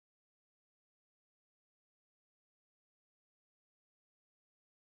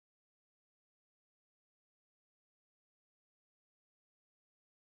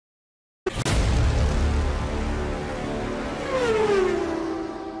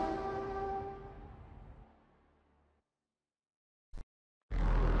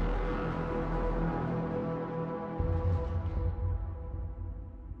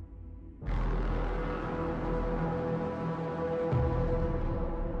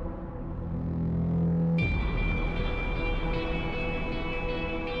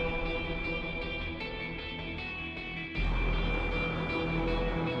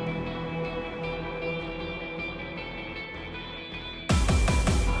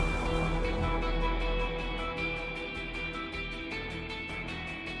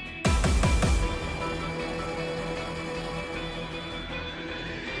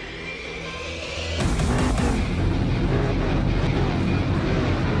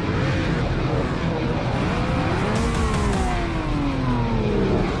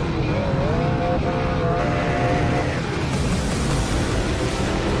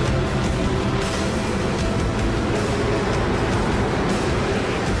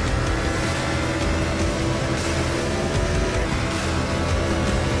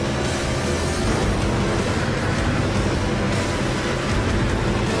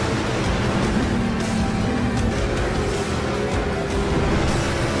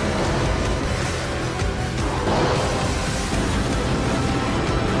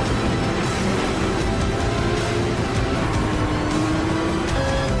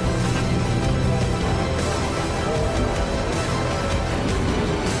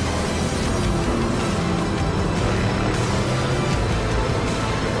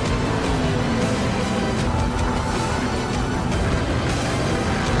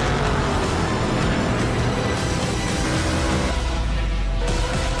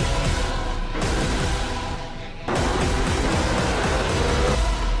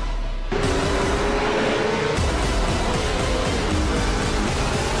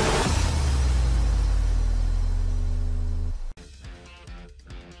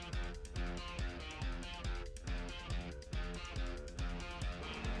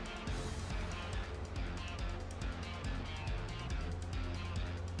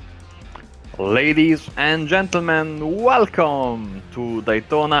Ladies and gentlemen, welcome to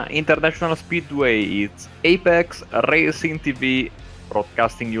Daytona International Speedway. It's Apex Racing TV,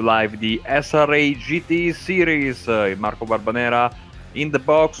 broadcasting you live the SRA GTE Series. Marco Barbanera in the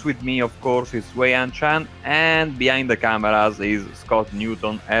box with me, of course, is Wei Han, and behind the cameras is Scott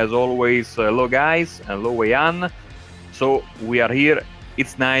Newton, as always. Hello, guys. Hello, Wei Han. So we are here.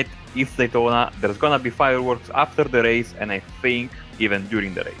 It's night. It's Daytona. There's gonna be fireworks after the race, and I think even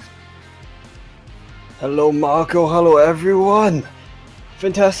during the race. Hello Marco, hello everyone!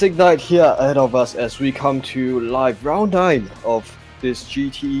 Fantastic night here ahead of us as we come to live round 9 of this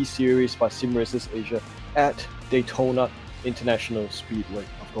GTE series by Sim Racers Asia at Daytona International Speedway.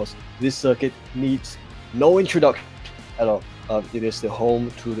 Of course, this circuit needs no introduction at all. It is the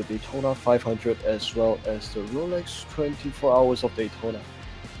home to the Daytona 500 as well as the Rolex 24 Hours of Daytona.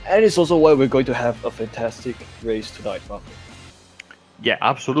 And it's also where we're going to have a fantastic race tonight, Marco. Yeah,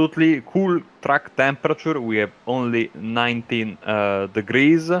 absolutely. Cool track temperature. We have only 19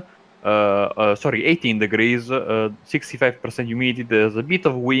 degrees. 18 degrees. 65% humidity. There's a bit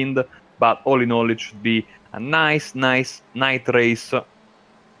of wind, but all in all, it should be a nice night race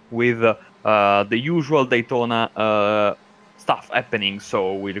with the usual Daytona stuff happening.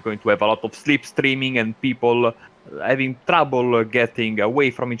 So we're going to have a lot of slipstreaming and people having trouble getting away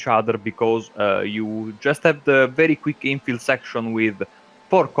from each other because you just have the very quick infield section with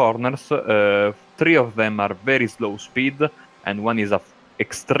 4 corners. 3 of them are very slow speed, and one is a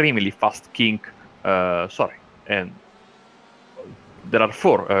extremely fast kink. And there are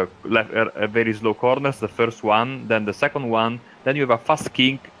 4 very slow corners. The first one, then the second one, then you have a fast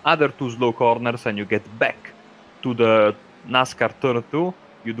kink, other 2 slow corners, and you get back to the NASCAR Turn 2.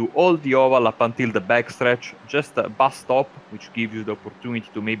 You do all the oval up until the backstretch, just a bus stop, which gives you the opportunity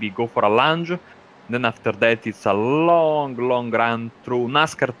to maybe go for a lunge. Then after that, it's a long run through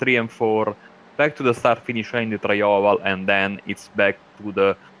NASCAR 3 and 4, back to the start-finish line, the tri-oval, and then it's back to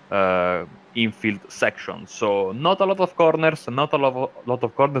the infield section. So not a lot of corners, not a lot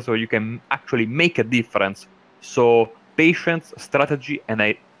of corners where you can actually make a difference. So patience, strategy, and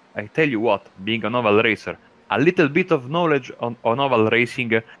I tell you what, being an oval racer, a little bit of knowledge on oval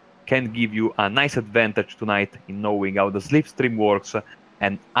racing can give you a nice advantage tonight in knowing how the slipstream works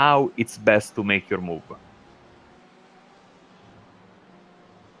and how it's best to make your move.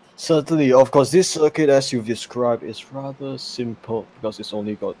 Certainly, of course, this circuit, as you've described, is rather simple because it's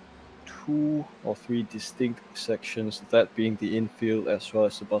only got 2 or 3 distinct sections, that being the infield as well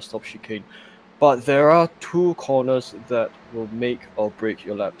as the bus stop chicane. But there are 2 corners that will make or break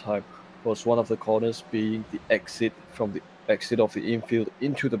your lap time. Was one of the corners being the exit from the exit of the infield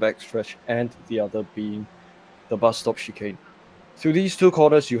into the backstretch, and the other being the bus stop chicane. Through these 2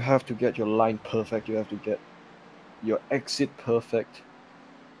 corners, you have to get your line perfect. You have to get your exit perfect,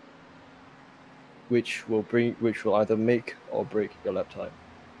 which will either make or break your lap time.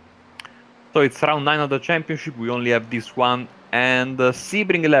 So it's round 9 of the championship. We only have this one, and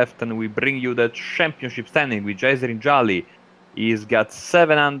Sebring left, and we bring you the championship standing with Jason Jolly. He's got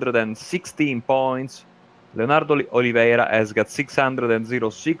 716 points. Leonardo Oliveira has got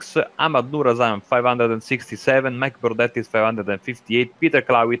 606. Ahmad Nurazam 567. Mike Bordetti is 558. Peter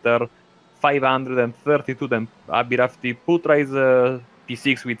Clawiter 532. Then Abirafti Putra is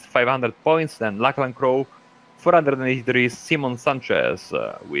P6 with 500 points. Then Lachlan Crow 483. Simon Sanchez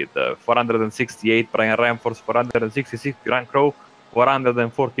with 468. Brian Ramforth 466. Grant Crow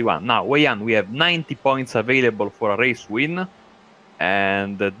 441. Now, Wei Han, we have 90 points available for a race win.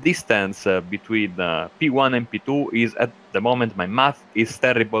 And the distance between P1 and P2 is, at the moment, my math is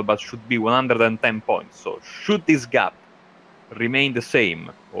terrible, but should be 110 points. So should this gap remain the same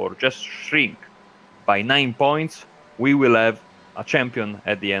or just shrink by 9 points, we will have a champion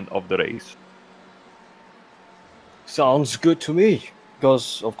at the end of the race. Sounds good to me,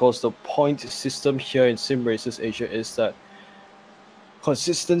 because of course the point system here in Sim Racers Asia is that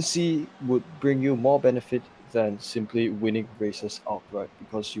consistency would bring you more benefit than simply winning races outright,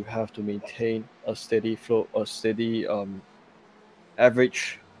 because you have to maintain a steady flow, a steady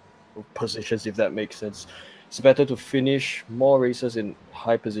average positions, if that makes sense. It's better to finish more races in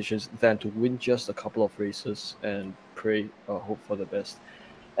high positions than to win just a couple of races and pray, hope for the best.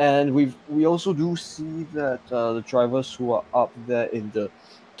 And we also do see that the drivers who are up there in the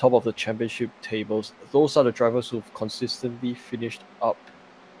top of the championship tables, those are the drivers who've consistently finished up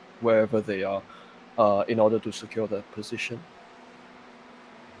wherever they are in order to secure their position.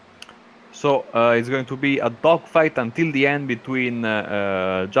 So it's going to be a dogfight until the end between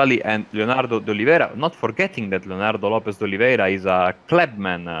Jolly and Leonardo de Oliveira. Not forgetting that Leonardo Lopez de Oliveira is a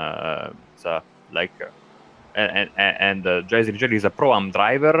clubman. And Jason Jolly is a pro-am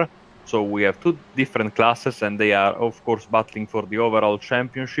driver. So we have two different classes, and they are, of course, battling for the overall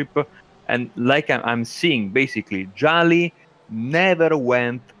championship. And like I'm seeing, basically, Jali never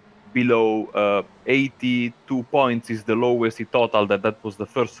went below 82 points is the lowest he totaled. That was the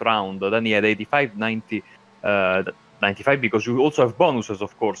first round. Then he had 85, 90, 95, because you also have bonuses,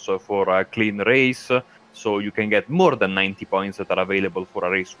 of course, for a clean race. So you can get more than 90 points that are available for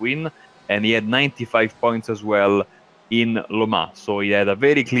a race win. And he had 95 points as well in Le Mans. So he had a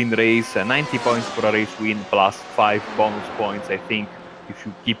very clean race, 90 points for a race win plus 5 bonus points, I think, if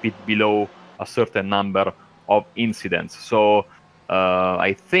you keep it below a certain number of incidents. So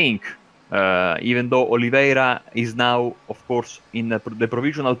I think even though Oliveira is now, of course, in the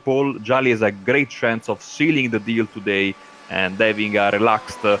provisional pole, Jali has a great chance of sealing the deal today and having a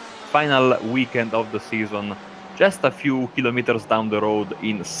relaxed final weekend of the season just a few kilometers down the road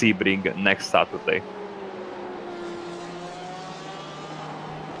in Sebring next Saturday.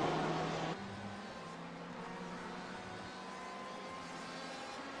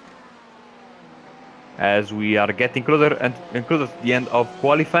 As we are getting closer and closer to the end of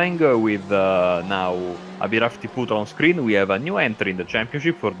qualifying, with now Abhiraf Putra on screen, we have a new entry in the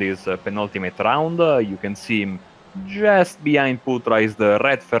championship for this penultimate round. You can see him just behind Putra is the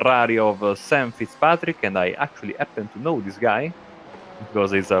red Ferrari of Sam Fitzpatrick, and I actually happen to know this guy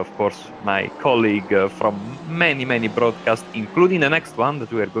because he's, of course, my colleague from many broadcasts, including the next one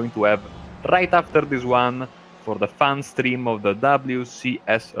that we are going to have right after this one, for the fan stream of the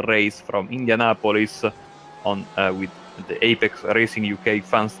WCS race from Indianapolis on with the Apex Racing UK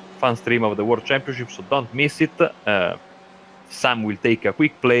fan stream of the World Championship. So don't miss it. Sam will take a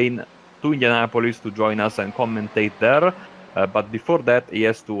quick plane to Indianapolis to join us and commentate there. But before that, he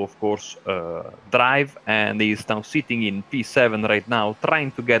has to, of course, drive, and he's now sitting in P7 right now,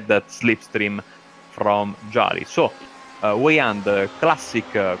 trying to get that slipstream from Jali. So, Wei Han, the classic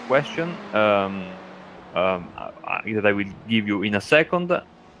question that I will give you in a second,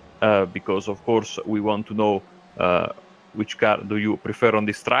 because of course we want to know which car do you prefer on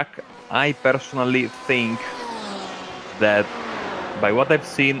this track. I personally think that, by what I've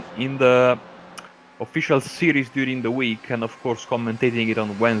seen in the official series during the week, and of course commentating it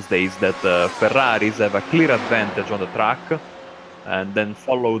on Wednesdays, that Ferraris have a clear advantage on the track, and then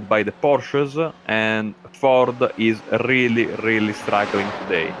followed by the Porsches, and Ford is really struggling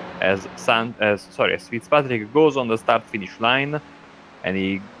today, as Fitzpatrick goes on the start-finish line, and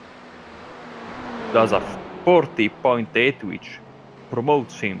he does a 40.8, which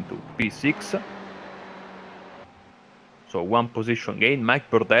promotes him to P6. So one position gain. Mike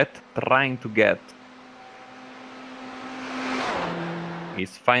Burdett trying to get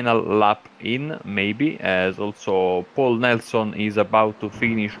his final lap in, maybe, as also Paul Nelson is about to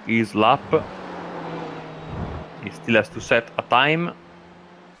finish his lap. He still has to set a time,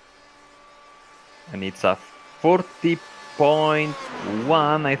 and it's a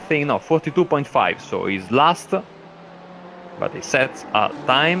 40.1, I think, no, 42.5, so he's last, but he sets a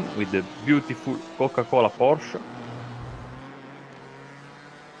time with the beautiful Coca-Cola Porsche.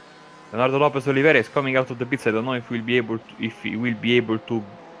 Leonardo Lopez Oliveira is coming out of the pits. I don't know if he will be able to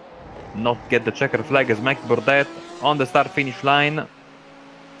not get the checker flag, as Mike Burdett on the start-finish line,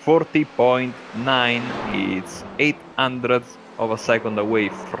 40.9. It's 0.08 of a second away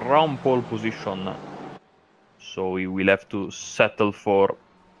from pole position. So he will have to settle for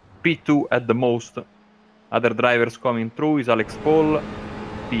P2 at the most. Other drivers coming through is Alex Paul,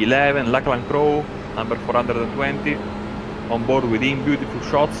 P11, Lachlan Crowe, number 420, on board with him. Beautiful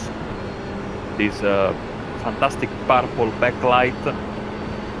shots. This fantastic purple backlight,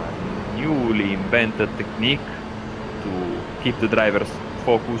 newly invented technique to keep the drivers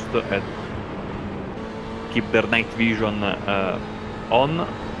focused and keep their night vision on.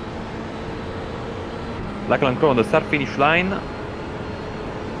 Lachlan Crowe on the start finish line.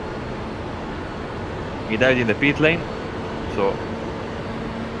 He died in the pit lane, so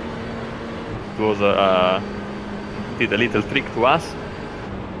it was did a little trick to us.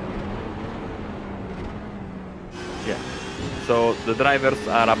 Yeah, so the drivers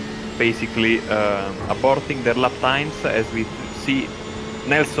are basically aborting their lap times, as we see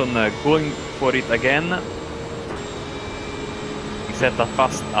Nelson going for it again. He set a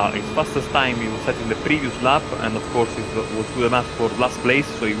his fastest time he was set in the previous lap, and of course it was good enough for last place,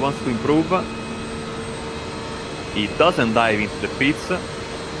 so he wants to improve. He doesn't dive into the pits.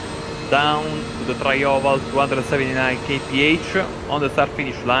 Down to the tri-oval, 279 kph on the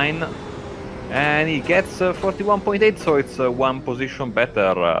start-finish line, and he gets 41.8, so it's one position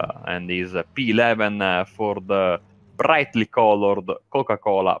better, and is P11 for the brightly colored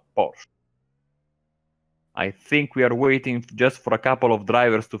Coca-Cola Porsche. I think we are waiting just for a couple of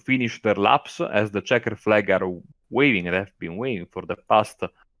drivers to finish their laps as the checker flag are waving. They have been waving for the past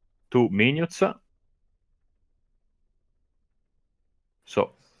 2 minutes.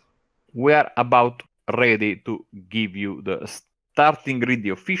 So we are about ready to give you the starting grid, the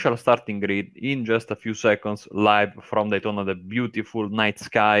official starting grid, in just a few seconds, live from Daytona, the beautiful night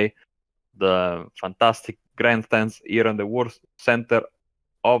sky, the fantastic grandstands here in the world center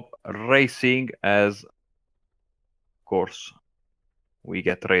of racing, as of course we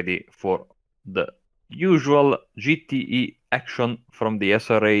get ready for the usual GTE action from the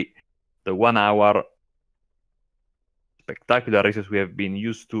SRA, the 1 hour spectacular races we have been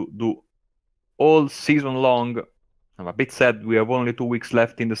used to do all season long. I'm a bit sad we have only 2 weeks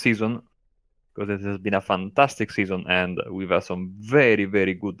left in the season, because it has been a fantastic season and we've had some very,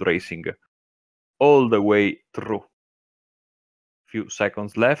 very good racing all the way through. Few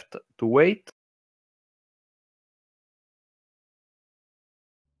seconds left to wait.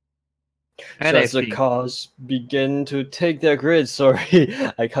 And so as the cars begin to take their grid, sorry,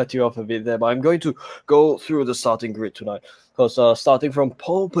 I cut you off a bit there, but I'm going to go through the starting grid tonight. Because starting from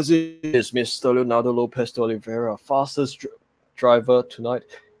pole position is Mr. Leonardo Lopez de Oliveira, fastest driver tonight.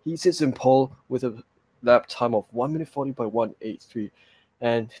 He sits in pole with a lap time of 1 minute 40.183.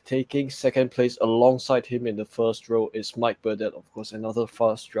 And taking second place alongside him in the first row is Mike Burdett, of course, another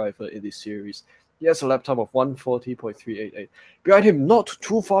fast driver in this series. He has a lap time of 1:40.388. Behind him, not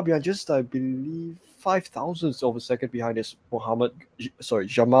too far behind, just I believe 5,000ths of a second behind is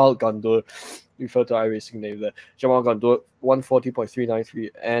Jamal Gandour. Refer to iRacing name there. Jamal Gandour, 1:40.393,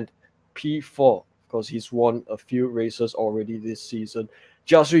 and P4, because he's won a few races already this season.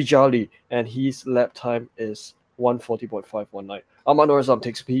 Jasri Jali, and his lap time is 1:40.519. Ahmad Norazam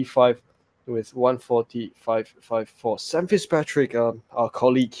takes P5 with 1:40.554. Sam Fitzpatrick, our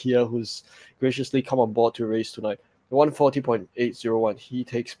colleague here, who's graciously come on board to race tonight, 1:40.801. He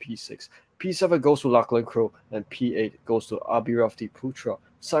takes P6. P7 goes to Lachlan Crowe, and P8 goes to Abhirafti Putra.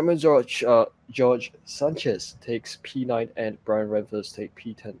 Simon George Sanchez takes P9, and Brian Renfers take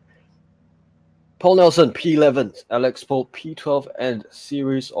P10. Paul Nelson, P11, Alex Pohl, P12, and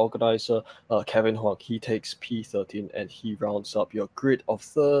series organizer Kevin Huang, he takes P13, and he rounds up your grid of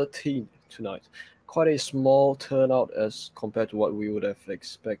 13 tonight. Quite a small turnout as compared to what we would have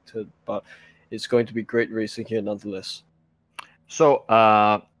expected, but it's going to be great racing here nonetheless. So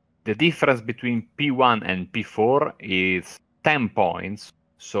the difference between P1 and P4 is 10 points.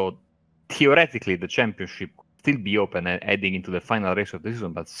 So theoretically, the championship could still be open and heading into the final race of the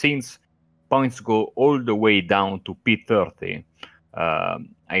season, but since points go all the way down to P30,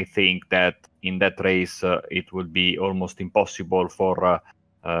 I think that in that race it will be almost impossible for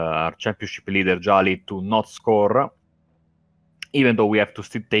our championship leader Jali to not score, even though we have to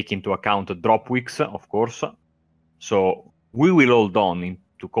still take into account the drop weeks, of course. So we will hold on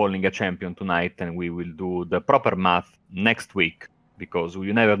into calling a champion tonight, and we will do the proper math next week, because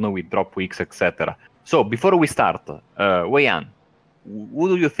you never know with drop weeks, etc. So before we start, Wei Han, who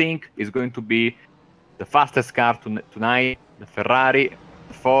do you think is going to be the fastest car tonight? The Ferrari,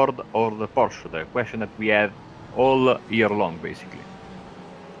 the Ford, or the Porsche? The question that we have all year long, basically.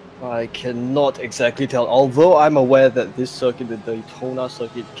 I cannot exactly tell, although I'm aware that this circuit, the Daytona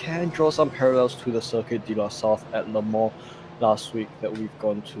circuit, can draw some parallels to the Circuit de la Sarthe at Le Mans last week that we've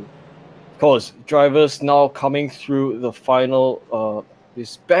gone to. Of course, drivers now coming through the final,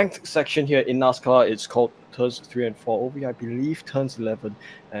 this banked section here in NASCAR. It's called turns 3 and 4. Over here, I believe turns 11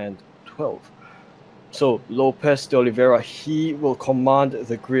 and 12. So Lopez de Oliveira, he will command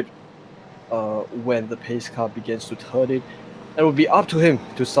the grid when the pace car begins to turn it. It will be up to him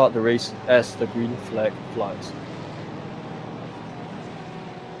to start the race as the green flag flies.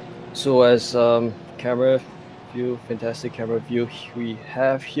 So as camera view, fantastic camera view we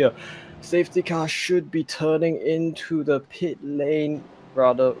have here, safety car should be turning into the pit lane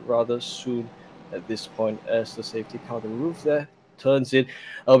rather soon at this point, as the safety car, the roof there, turns in.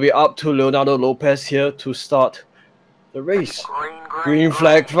 It'll be up to Leonardo Lopez here to start the race. Green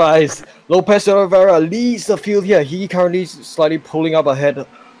flag flies. Lopez de Oliveira leads the field here. He currently slightly pulling up ahead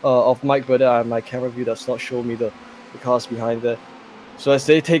of Mike Burdett. My camera view does not show me the cars behind there. So as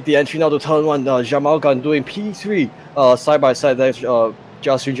they take the entry now to turn 1, Jamal Gandour in P3, side by side. There's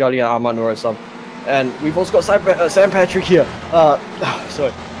Jasri Jali and Ahmad Norazam. And we've also got Sam Patrick here.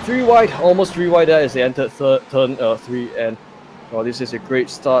 Sorry. 3 wide, almost 3 wide there as they enter turn 3, and this is a great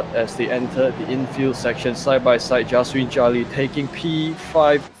start as they enter the infield section side by side. Jasri Jali taking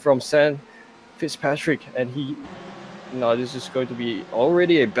P5 from Sam Fitzpatrick, and he No, this is going to be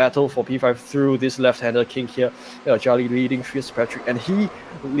already a battle for P5 through this left-hander kink here. Jolly leading Fitzpatrick, and he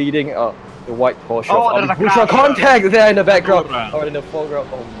leading the white Porsche Oh, of there's a Putra. crash. Contact there in the background, Khandour. or in the foreground.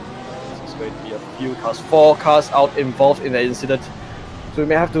 Oh, this is going to be a few cars, 4 cars out involved in the incident. So we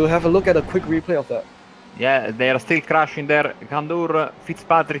may have to have a look at a quick replay of that. Yeah, they are still crashing there. Khandour,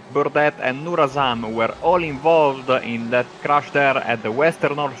 Fitzpatrick, Burdett, and Nur Azam were all involved in that crash there at the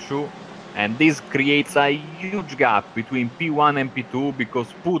Western Horseshoe. And this creates a huge gap between P1 and P2 because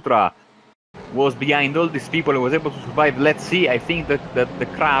Putra was behind all these people and was able to survive. Let's see, I think that the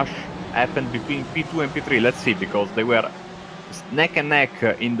crash happened between P2 and P3. Let's see, because they were neck and neck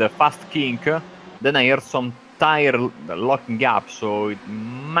in the fast kink. Then I heard some tire locking up, so it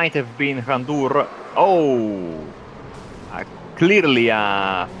might have been Khandour. Oh, clearly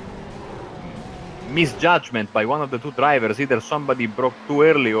a misjudgment by one of the two drivers. Either somebody broke too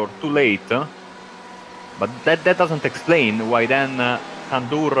early or too late. But that doesn't explain why then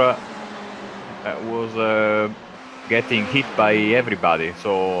Khandour was getting hit by everybody.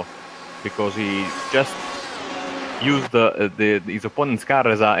 So because he just used his opponent's car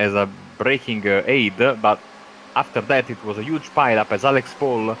as a braking aid, but after that it was a huge pileup as Alex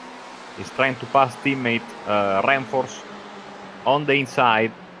Paul is trying to pass teammate Reinforce on the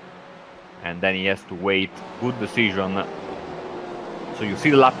inside, and then he has to wait. Good decision. So you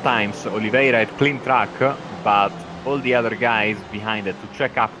see the lap times. Oliveira had clean track, but all the other guys behind it to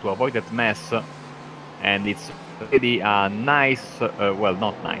check up to avoid that mess. And it's really a nice, well,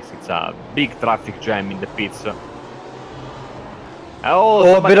 not nice, it's a big traffic jam in the pits.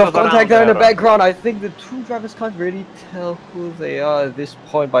 Oh, a bit of contact there in the background. I think the two drivers can't really tell who they are at this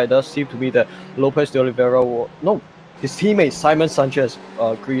point, but it does seem to me that Lopez de Oliveira, no, his teammate Simon Sanchez,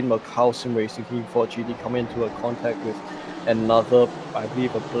 Green Macau Sim Racing Team for GT, come into a contact with another, I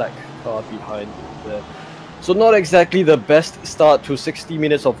believe, a black car behind there. So not exactly the best start to 60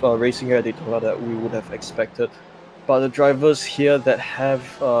 minutes of racing here at Daytona that we would have expected. But the drivers here that have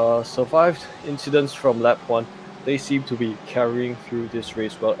survived incidents from lap 1, they seem to be carrying through this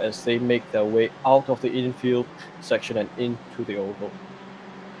race well as they make their way out of the infield section and into the oval.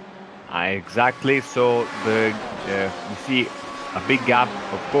 Exactly. So you see a big gap.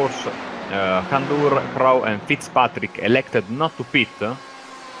 Of course, Khandour, Crow, and Fitzpatrick elected not to pit.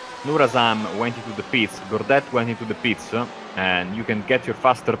 Nur Azam went into the pits. Burdett went into the pits, and you can get your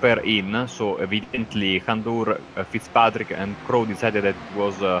faster pair in. So evidently, Khandour, Fitzpatrick, and Crow decided that it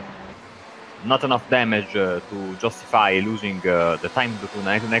was not enough damage to justify losing the time to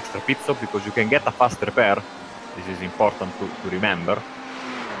an extra pit stop, because you can get a faster pair. This is important to remember.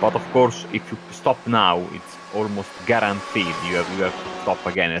 But of course, if you stop now, it's almost guaranteed you have to stop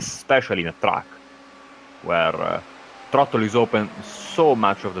again, especially in a track where throttle is open so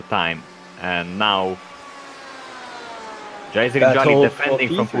much of the time. And now Jaiserin Jolly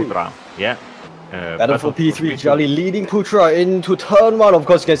defending from Putra. Yeah. Battle for P3, Jolly leading Putra into turn 1. Of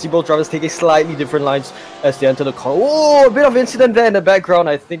course, you can see both drivers taking slightly different lines as they enter the car. Oh, a bit of incident there in the background.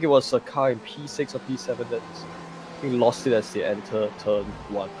 I think it was a car in P6 or P7 that lost it as they enter turn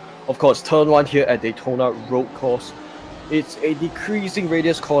 1. Of course, turn 1 here at Daytona road course. It's a decreasing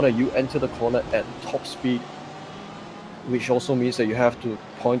radius corner. You enter the corner at top speed, which also means that you have to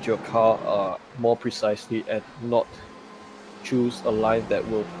point your car more precisely and not choose a line that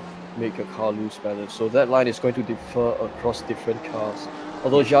will make your car lose balance. So that line is going to differ across different cars.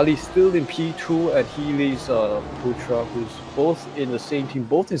 Although Jolly is still in P2 and he leads Putra, who's both in the same team,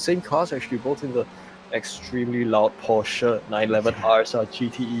 both in the same cars actually, both in the extremely loud Porsche 911 RSR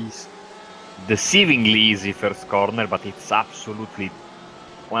GTEs. Deceivingly easy first corner, but it's absolutely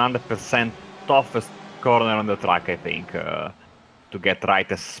 100% toughest corner on the track, I think, to get right,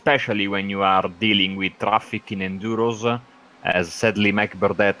 especially when you are dealing with traffic in enduros. As sadly Mike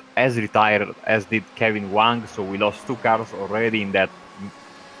Burdett has retired, as did Kevin Wang, so we lost 2 cars already in that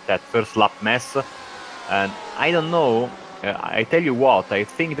first lap mess. And I don't know, I tell you what, I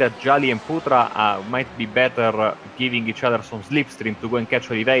think that Jolly and Putra might be better giving each other some slipstream to go and catch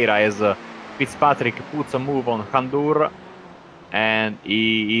Oliveira, as Fitzpatrick puts a move on Khandour, and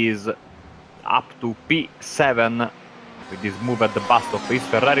he is up to P7 with this move at the bus stop. His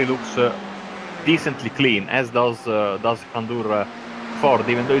Ferrari looks decently clean, as does Khandour Ford,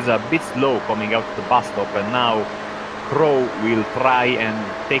 even though he's a bit slow coming out to the bus stop, and now Crow will try and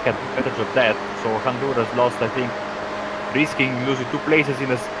take advantage of that. So Khandour has lost, I think, risking losing 2 places in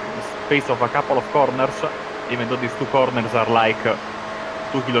the space of a couple of corners, even though these 2 corners are like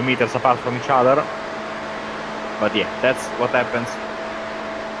 2 kilometers apart from each other. But yeah, that's what happens.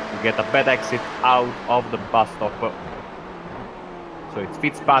 You get a bad exit out of the bus stop. So it's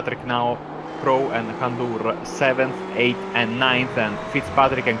Fitzpatrick now Crow and Kandur 7th, 8th, and 9th, and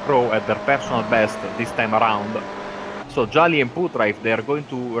Fitzpatrick and Crow at their personal best this time around. So Jolly and Putra, if they are going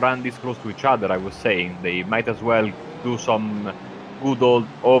to run this close to each other, I was saying, they might as well do some good old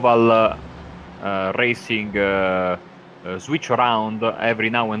oval racing switch around every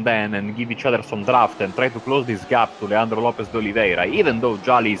now and then and give each other some draft and try to close this gap to Leandro Lopez de Oliveira, even though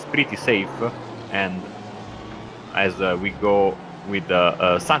Jolly is pretty safe. And as we go with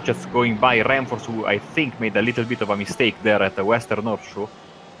Sanchez going by Renfors, who I think made a little bit of a mistake there at the Western North Show,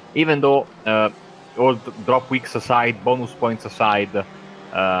 even though all drop weeks aside, bonus points aside,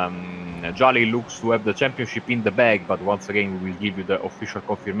 Jolly looks to have the championship in the bag, but once again we will give you the official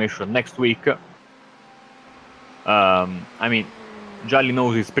confirmation next week. I mean, Jolly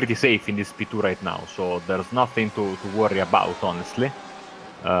knows he's pretty safe in this P2 right now, so there's nothing to worry about, honestly.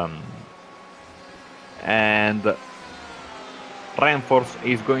 And Renfors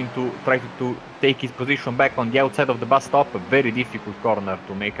is going to try to take his position back on the outside of the bus stop, a very difficult corner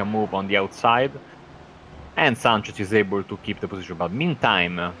to make a move on the outside. And Sanchez is able to keep the position, but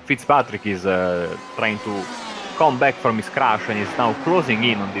meantime, Fitzpatrick is trying to come back from his crash and is now closing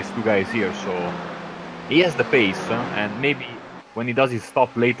in on these two guys here, so he has the pace, and maybe when he does his stop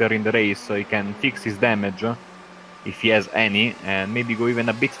later in the race, he can fix his damage, if he has any, and maybe go even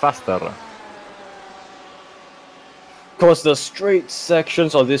a bit faster. Of course, the straight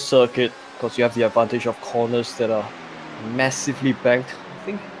sections of this circuit, because you have the advantage of corners that are massively banked, I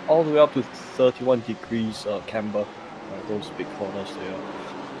think all the way up to 31 degrees camber, those big corners there.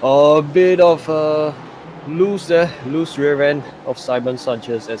 A bit of loose rear end of Simon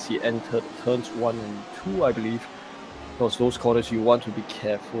Sanchez as he entered turns 1 and 2, I believe. Because those corners you want to be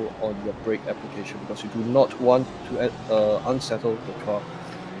careful on your brake application, because you do not want to unsettle the car.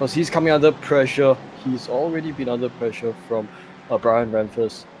 Because he's coming under pressure. He's already been under pressure from Brian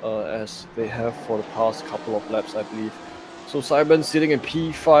Renfors, as they have for the past couple of laps, I believe. So Simon sitting in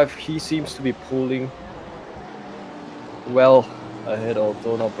P5, he seems to be pulling well ahead of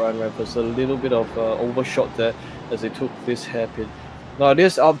Donald Brian Renfors. A little bit of overshot there as they took this hairpin. Now it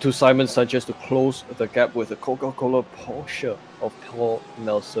is up to Simon Sanchez to close the gap with the Coca-Cola Porsche of Paul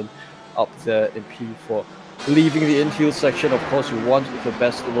Nelson up there in P4. Leaving the infield section, of course, you want the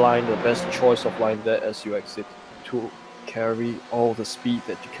best line, the best choice of line there as you exit to carry all the speed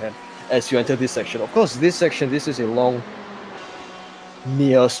that you can as you enter this section. Of course, this section, this is a long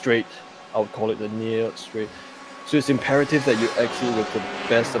near straight. I would call it the near straight. So it's imperative that you exit with the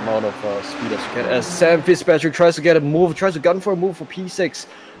best amount of speed as you can. As Sam Fitzpatrick tries to get a move, tries to gun for a move for P6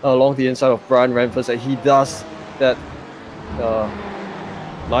 along the inside of Brian Renfors, and he does that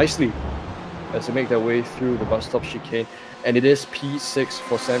nicely as they make their way through the bus stop chicane. And it is P6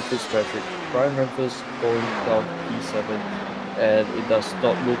 for Sam Fitzpatrick. Brian Renfors going down to P7, and it does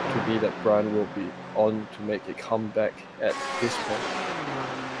not look to be that Brian will be on to make a comeback at this point.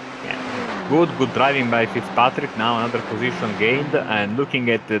 Yeah. Good driving by Fitzpatrick. Now another position gained, and looking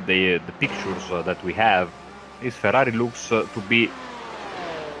at the pictures that we have, this Ferrari looks to be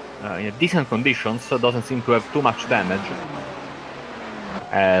in decent conditions, doesn't seem to have too much damage.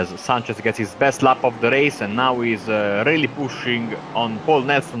 As Sanchez gets his best lap of the race, and now he's really pushing on Paul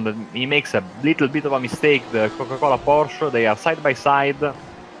Nelson, but he makes a little bit of a mistake. The Coca-Cola Porsche, they are side by side,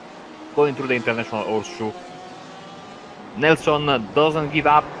 going through the International Horseshoe. Nelson doesn't give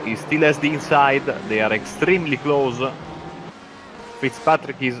up, he still has the inside, they are extremely close.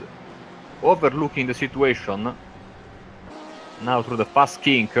 Fitzpatrick is overlooking the situation. Now through the fast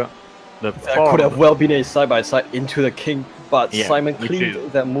kink. That could have well been a side-by-side into the king, but yeah, Simon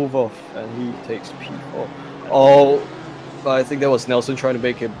cleaned that move off, and he takes P4. Oh, but I think that was Nelson trying to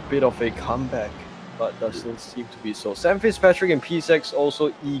make a bit of a comeback, but doesn't seem to be so. Sam Fitzpatrick and P6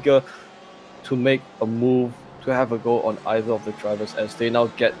 also eager to make a move, to have a go on either of the drivers as they now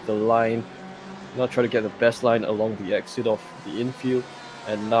get the line, now try to get the best line along the exit of the infield,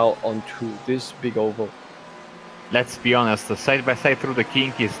 and now onto this big oval. Let's be honest, side by side through the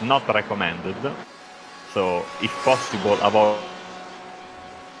kink is not recommended. So, if possible, avoid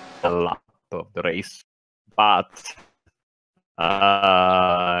a lap of the race. But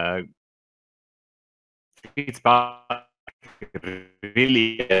Fitzpatrick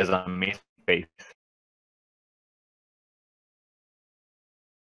really has a amazing pace.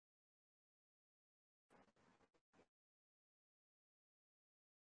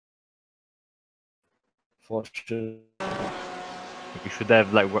 For sure. You should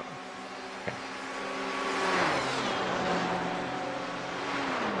have like. Okay.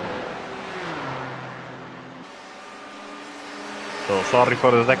 So sorry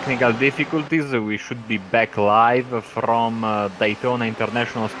for the technical difficulties. We should be back live from Daytona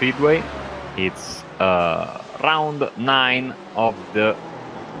International Speedway. It's round 9 of the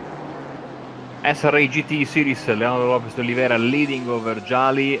SRA GTE Series. Leandro Lopez de Oliveira leading over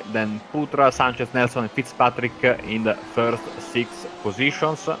Jali, then Putra, Sanchez, Nelson, and Fitzpatrick in the first 6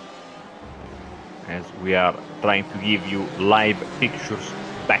 positions. As we are trying to give you live pictures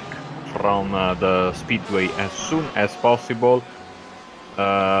back from the speedway as soon as possible.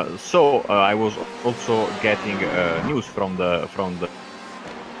 I was also getting news from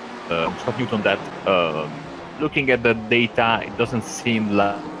Scott Newton that looking at the data, it doesn't seem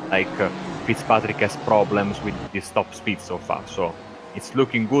like Fitzpatrick has problems with his top speed so far. So it's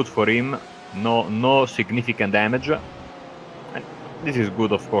looking good for him. No significant damage, and this is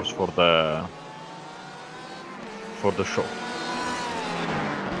good, of course, for the show.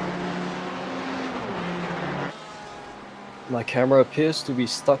 My camera appears to be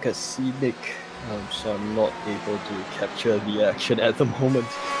stuck at scenic, so I'm not able to capture the action at the moment.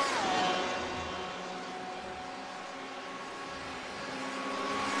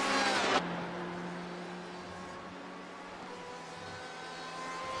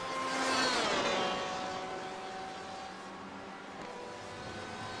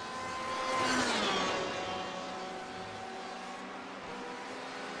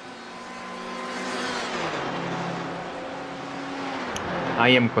 I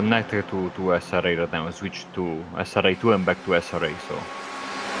am connected to SRA right now. I switched to SRA2 and back to SRA. So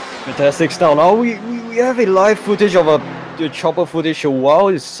Fantastic style. Now we have a live footage of the chopper footage. Wow,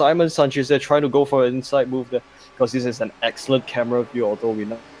 is Simon Sanchez there trying to go for an inside move there, because this is an excellent camera view. Although we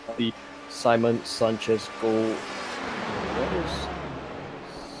now see Simon Sanchez go. What is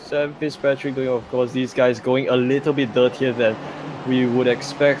Sam Fitzpatrick doing? Of course, these guys going a little bit dirtier than we would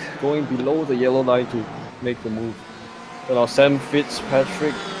expect, going below the yellow line to make the move. So now Sam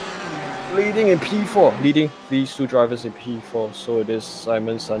Fitzpatrick leading in P4, leading these two drivers in P4. So it is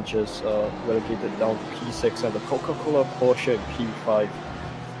Simon Sanchez relegated down to P6 and the Coca-Cola Porsche in P5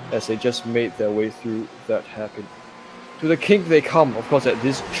 as they just made their way through that hairpin. To the kink they come. Of course, at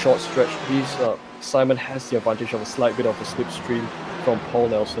this short stretch, Simon has the advantage of a slight bit of a slipstream from Paul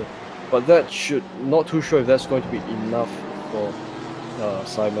Nelson, but that should, not too sure if that's going to be enough for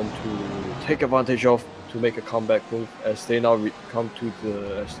Simon to take advantage of, to make a comeback move as they now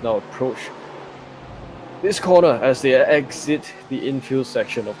approach this corner as they exit the infield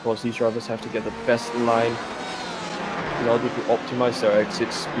section. Of course, these drivers have to get the best line in order to optimize their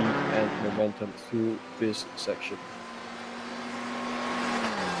exit speed and momentum through this section.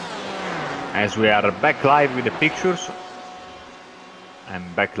 as we are back live with the pictures, I'm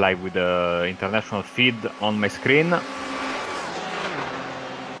back live with the international feed on my screen.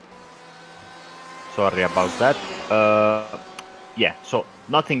 Sorry about that. Yeah, so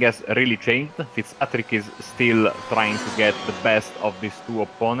nothing has really changed. Fitzpatrick is still trying to get the best of these two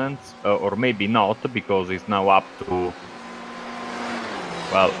opponents, or maybe not, because he's now up to...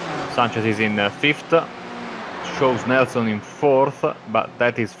 Well, Sanchez is in 5th, shows Nelson in 4th, but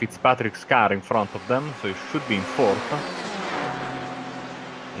that is Fitzpatrick's car in front of them, so he should be in 4th,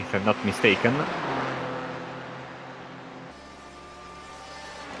 if I'm not mistaken.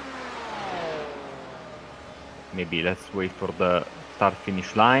 Maybe let's wait for the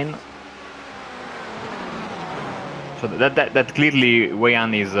start-finish line. So that clearly Wei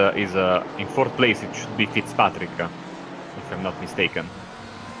Han is in 4th place. It should be Fitzpatrick, if I'm not mistaken.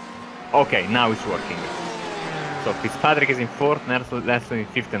 Okay, now it's working. So Fitzpatrick is in 4th, Nelson in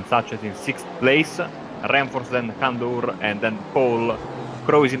 5th, and Sanchez in 6th place. Reinforce, then Kandur, and then Paul.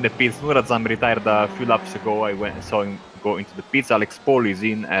 Crow is in the pits. Nurazam retired a few laps ago. Saw him go into the pits. Alex Paul is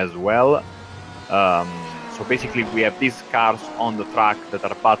in as well. So basically we have these cars on the track that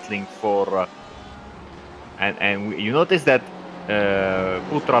are battling for... and you notice that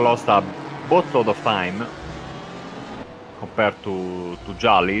Putra lost a boatload of time compared to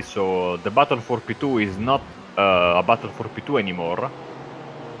Jali, so the battle for P2 is not a battle for P2 anymore.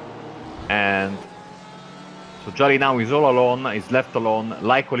 And so Jali now is all alone, is left alone,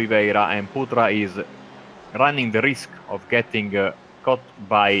 like Oliveira, and Putra is running the risk of getting caught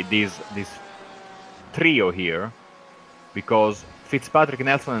by this trio here, because Fitzpatrick,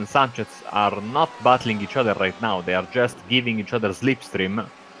 Nelson, and Sanchez are not battling each other right now. They are just giving each other slipstream,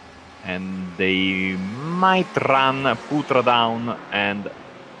 and they might run Putra down and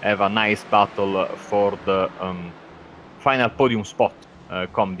have a nice battle for the final podium spot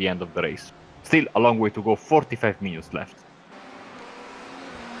come the end of the race. Still a long way to go, 45 minutes left.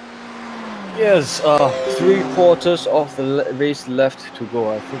 Yes, 3/4 of the race left to go.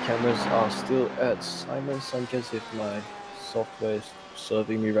 I think cameras are still at Simon Sanchez if my software is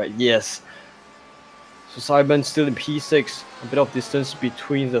serving me right. Yes. So Simon still in P6, a bit of distance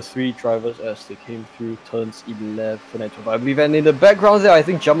between the three drivers as they came through turns 11 and 12, I believe. And in the background there, I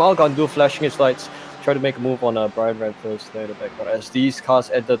think Jamal Gandour flashing his lights, trying to make a move on Brian Redfield's there in the background. As these cars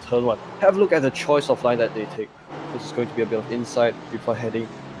enter turn 1, have a look at the choice of line that they take. This is going to be a bit of inside before heading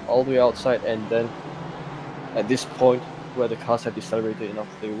all the way outside, and then at this point where the cars have decelerated enough,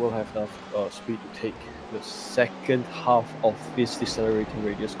 they will have enough speed to take the second half of this decelerating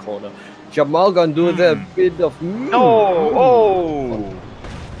radius corner. Jamal Gandour there, a bit of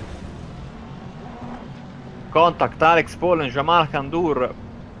Contact Alex Paul and Jamal Gandour.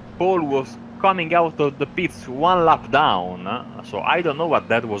 Paul was coming out of the pits one lap down, so I don't know what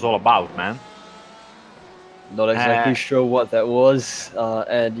that was all about, man. Not exactly sure what that was,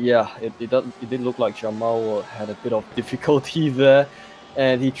 and yeah, it did look like Jamal had a bit of difficulty there,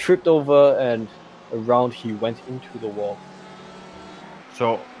 and he tripped over, and around he went into the wall.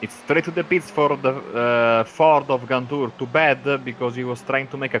 So it's straight to the pits for the Ford of Gandour. Too bad, because he was trying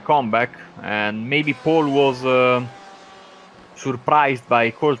to make a comeback, and maybe Paul was surprised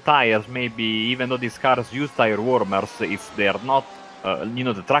by cold tires. Maybe even though these cars use tire warmers, if they are not, you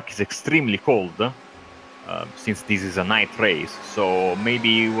know, the track is extremely cold. Since this is a night race, so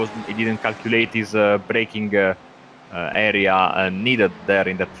maybe he didn't calculate his braking area needed there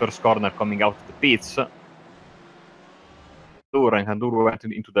in that first corner coming out of the pits. And Gandour went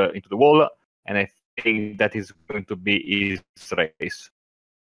into the wall, and I think that is going to be his race.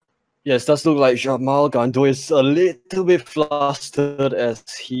 Yes, does look like Jamal Gandour is a little bit flustered as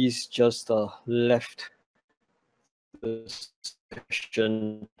he's just left the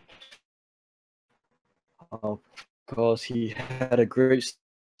session. Because he had a great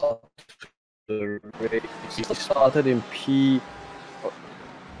start to the race. He started in P.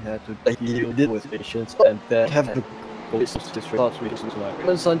 He had to deal with patience and then have the goals this race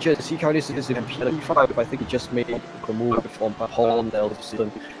tonight. Sanchez, he currently sits in P5. I think he just made the move from Paul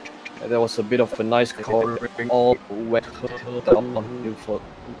Nelson. There was a bit of a nice cornering, all went down for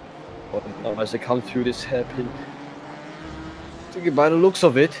as they come through this hairpin. I think by the looks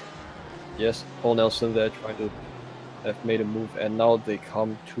of it, yes, Paul Nelson there trying to have made a move, and now they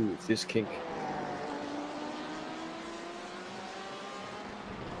come to this kink.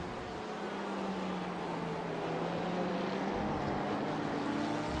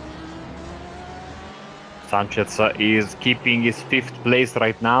 Sanchez is keeping his 5th place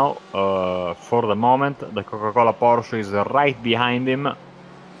right now for the moment. The Coca-Cola Porsche is right behind him.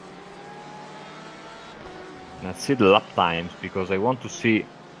 Let's see the lap times, because I want to see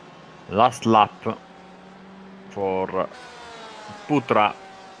last lap for Putra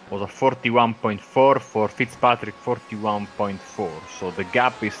was a 41.4, for Fitzpatrick 41.4, so the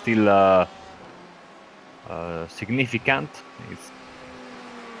gap is still significant. It's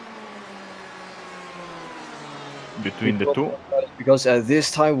between the two, because at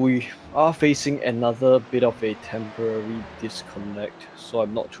this time we are facing another bit of a temporary disconnect, so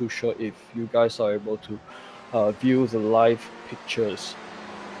I'm not too sure if you guys are able to view the live pictures.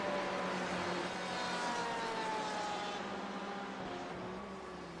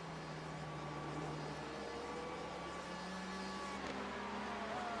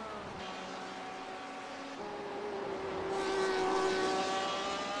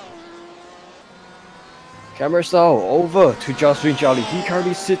 Cameras now over to Jaswin Jali. He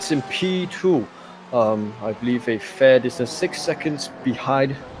currently sits in P2. I believe a fair distance, 6 seconds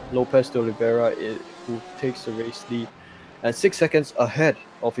behind Lopez de Oliveira, who takes the race lead, and 6 seconds ahead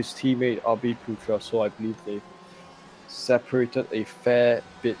of his teammate Abhi Putra. So I believe they've separated a fair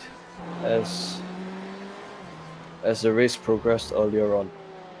bit as the race progressed earlier on.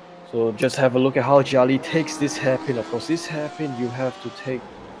 So just have a look at how Jali takes this hairpin. Of course, this hairpin you have to take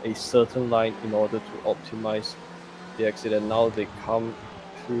a certain line in order to optimize the exit, and now they come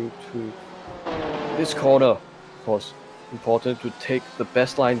through to this corner. Of course, important to take the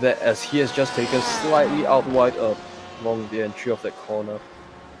best line there, as he has just taken slightly out wide along the entry of that corner,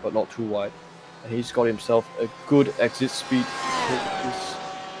 but not too wide, and he's got himself a good exit speed to take this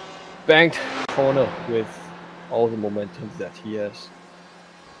banked corner with all the momentum that he has.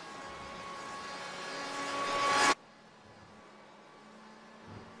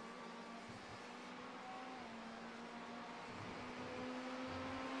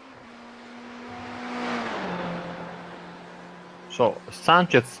 So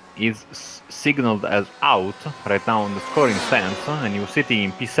Sanchez is signaled as out right now on the scoring stance, and he was sitting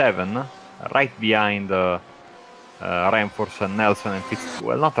in P7, right behind Reinforce and Nelson and Fitz.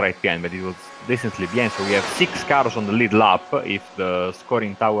 Well, not right behind, but it was decently behind. So we have 6 cars on the lead lap if the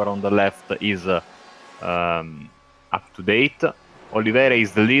scoring tower on the left is up to date. Oliveira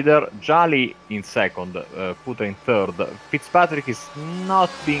is the leader, Jolly in second, Putra in third. Fitzpatrick is not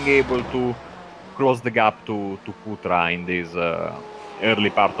being able to close the gap to Putra in this early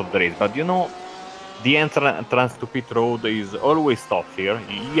part of the race. But you know, the entrance to pit road is always tough here.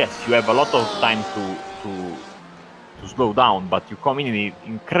 Yes, you have a lot of time to slow down, but you come in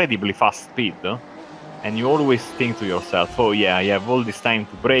incredibly fast speed. And you always think to yourself, oh yeah, I have all this time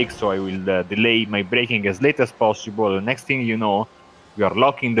to brake, so I will delay my braking as late as possible. Next thing you know, you are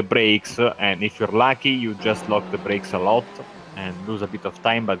locking the brakes, and if you're lucky, you just lock the brakes a lot and lose a bit of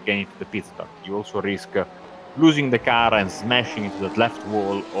time, but get into the pit stop. You also risk losing the car and smashing into the left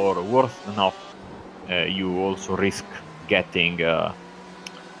wall, or worse enough, you also risk getting a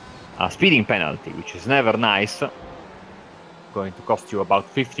speeding penalty, which is never nice. Going to cost you about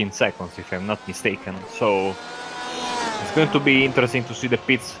 15 seconds, if I'm not mistaken. So it's going to be interesting to see the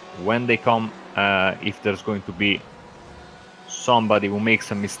pits when they come, if there's going to be somebody who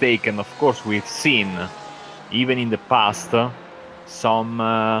makes a mistake. And of course, we've seen, even in the past,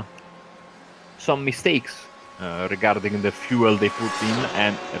 some mistakes regarding the fuel they put in.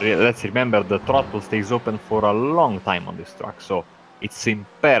 And let's remember, the throttle stays open for a long time on this track, so it's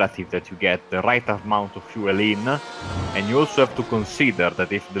imperative that you get the right amount of fuel in. And you also have to consider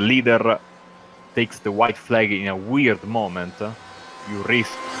that if the leader takes the white flag in a weird moment, you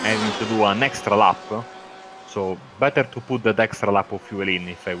risk having to do an extra lap. So better to put that extra lap of fuel in.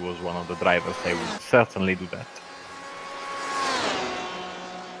 If I was one of the drivers, I would certainly do that.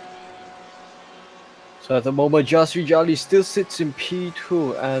 So at the moment, Jasri Jolly still sits in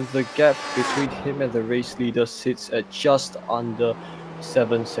P2, and the gap between him and the race leader sits at just under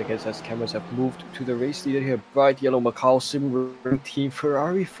 7 seconds, as cameras have moved to the race leader here. Bright yellow Macau Sim Team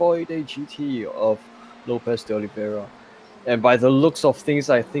Ferrari 488 GTE of Lopez de Oliveira. And by the looks of things,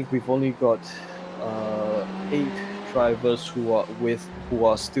 I think we've only got 8 drivers who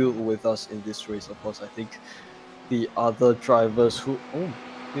are still with us in this race. Of course, I think the other drivers who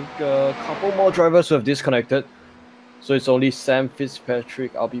I think a couple more drivers who have disconnected. So it's only Sam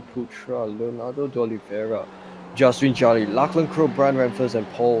Fitzpatrick, Albi Putra, Leonardo de Oliveira, Justin Jolly, Lachlan Crowe, Brian Ramphers, and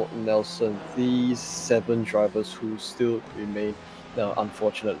Paul Nelson. These 7 drivers who still remain,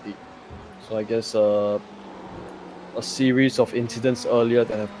 unfortunately. So I guess a series of incidents earlier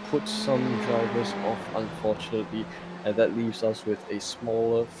that have put some drivers off, unfortunately, and that leaves us with a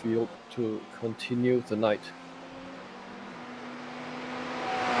smaller field to continue the night.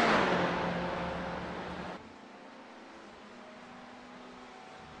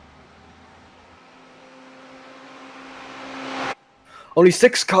 Only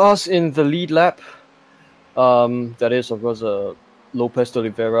 6 cars in the lead lap. That is, of course, Lopez de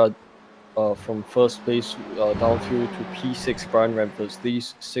Oliveira from first place down through to P6, Brian Ramphers.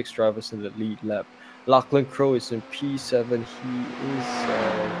 These 6 drivers in the lead lap. Lachlan Crowe is in P7. He is,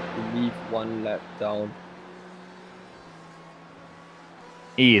 I believe, 1 lap down.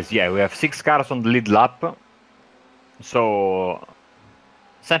 He is, yeah. We have 6 cars on the lead lap. So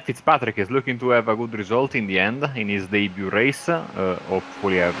Sam Fitzpatrick is looking to have a good result in the end in his debut race.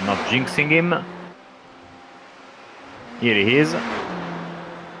 Hopefully I'm not jinxing him. Here he is.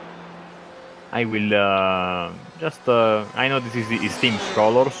 I will just... I know this is his team's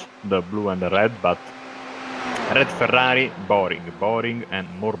colors, the blue and the red, but red Ferrari, boring, boring and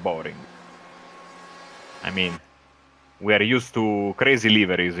more boring. I mean, we are used to crazy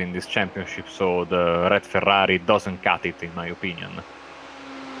liveries in this championship, so the red Ferrari doesn't cut it, in my opinion.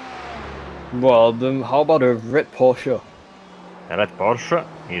 Well, then how about a red Porsche? The red Porsche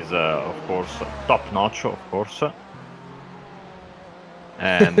is, of course, top-notch, of course.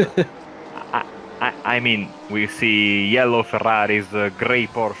 And I mean, we see yellow Ferraris, grey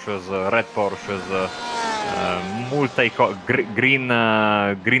Porsches, red Porsches,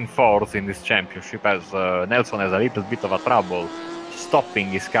 green Fords in this championship, as Nelson has a little bit of a trouble stopping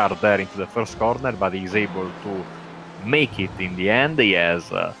his car there into the first corner, but he's able to make it in the end. He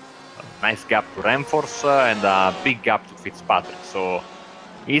has a nice gap to Ramphers and a big gap to Fitzpatrick, so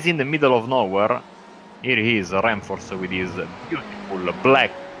he's in the middle of nowhere. Here he is, Ramphers, with his beautiful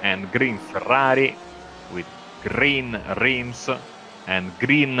black and green Ferrari with green rims and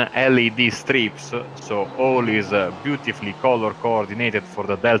green LED strips, so all is beautifully color coordinated for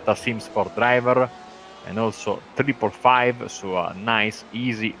the Delta Sim Sport driver, and also 555, so a nice,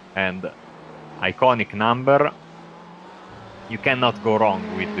 easy and iconic number. You cannot go wrong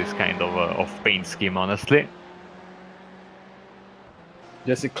with this kind of paint scheme, honestly.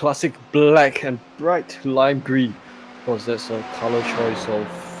 There's a classic black and bright lime green. Of course, that's a color choice of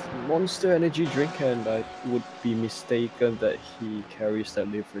Monster Energy drink, and I would be mistaken that he carries that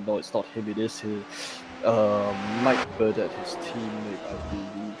livery. No, it's not him, it is Mike Burdett, his teammate, I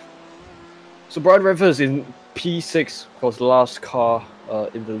believe. So Brian Redford is in P6, was the last car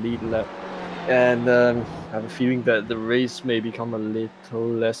in the lead lap. And I have a feeling that the race may become a little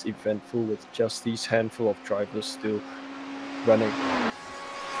less eventful with just these handful of drivers still running.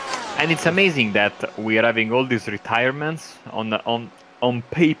 And it's amazing that we are having all these retirements on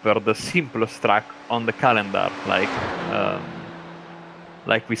paper, the simplest track on the calendar.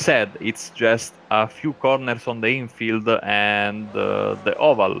 Like we said, it's just a few corners on the infield and the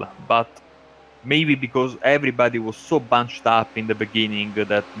oval. But maybe because everybody was so bunched up in the beginning,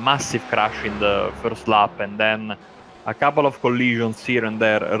 that massive crash in the first lap, and then a couple of collisions here and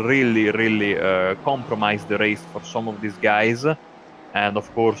there really compromised the race for some of these guys. And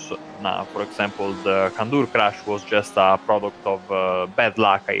of course, now, for example, the Kandur crash was just a product of bad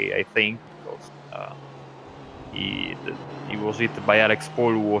luck, I think, because he was hit by Alex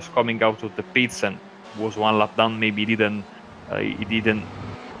Paul, who was coming out of the pits and was one lap down. Maybe he didn't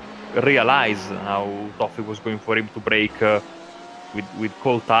realize how tough it was going for him to brake with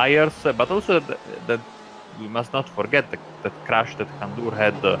cold tires. But also that we must not forget that crash that Kandur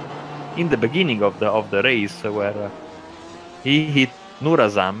had in the beginning of the race, where he hit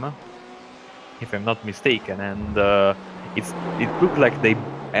Nurazam, if I'm not mistaken, and it looked like they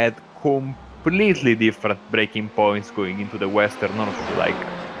had completely different braking points going into the Western North. Like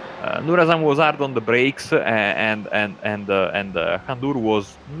Nurazam was hard on the brakes, and Kandur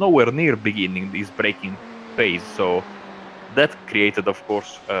was nowhere near beginning this braking phase. So that created, of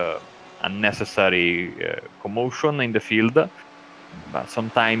course, unnecessary commotion in the field. But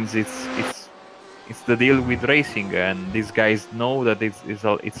sometimes it's the deal with racing, and these guys know that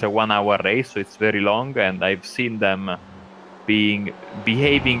it's a 1 hour race, so it's very long, and I've seen them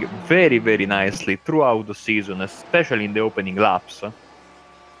behaving very nicely throughout the season, especially in the opening laps.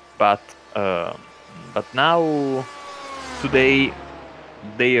 But now, today,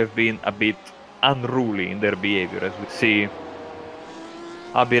 they have been a bit unruly in their behavior, as we see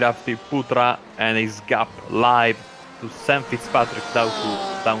Abhirafti Putra and his gap live to Sam Fitzpatrick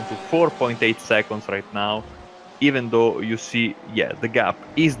down to 4.8 seconds right now. Even though you see, yeah, the gap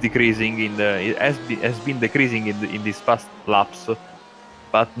is decreasing it has been decreasing in these past laps,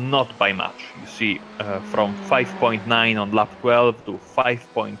 but not by much. You see, from 5.9 on lap 12 to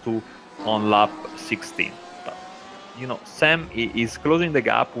 5.2 on lap 16. But, you know, Sam is closing the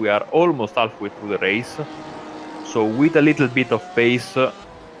gap. We are almost halfway through the race, so with a little bit of pace,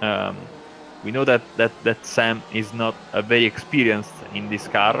 we know that Sam is not very experienced in this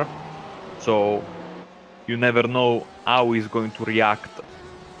car, so you never know how he's going to react.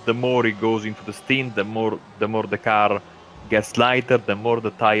 The more he goes into the stint, the more the car gets lighter, the more the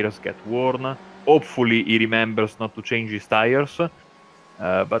tires get worn. Hopefully he remembers not to change his tires.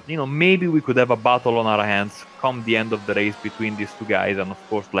 But, you know, maybe we could have a battle on our hands come the end of the race between these two guys. And of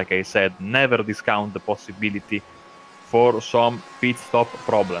course, like I said, never discount the possibility for some pit stop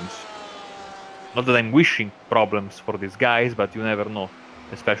problems. Not that I'm wishing problems for these guys, but you never know,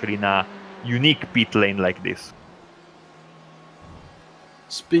 especially in a unique pit lane like this.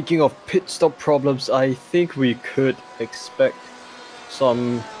 Speaking of pit stop problems, I think we could expect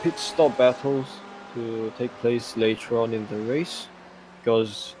some pit stop battles to take place later on in the race,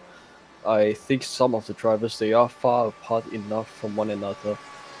 because I think some of the drivers, they are far apart enough from one another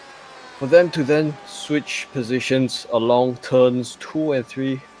for them to then switch positions along turns 2 and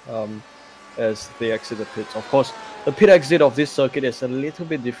 3 as they exit the pits. Of course, the pit exit of this circuit is a little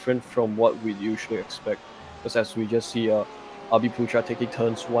bit different from what we usually expect, because as we just see Abhi Putra taking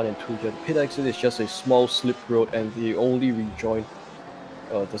turns 1 and 2 here, the pit exit is just a small slip road, and they only rejoin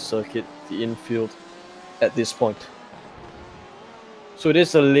the circuit, the infield, at this point. So it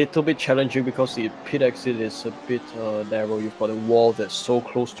is a little bit challenging because the pit exit is a bit narrow. You've got a wall that's so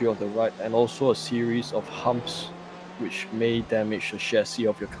close to you on the right, and also a series of humps which may damage the chassis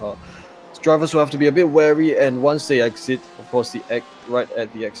of your car. So drivers will have to be a bit wary, and once they exit, of course, right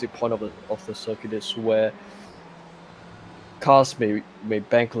at the exit point of the circuit is where cars may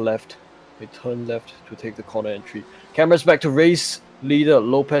bank left, may turn left to take the corner entry. Cameras back to race leader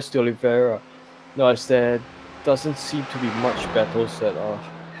Lopez de Oliveira. Now, as there doesn't seem to be much battles that are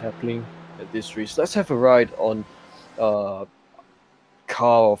happening at this race, let's have a ride on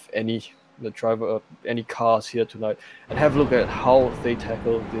car of any any cars here tonight, and have a look at how they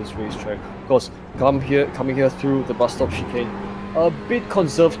tackle this racetrack. Of course, coming here through the bus stop chicane, a bit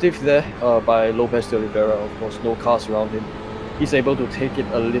conservative there by Lopez de Oliveira. Of course, no cars around him. He's able to take it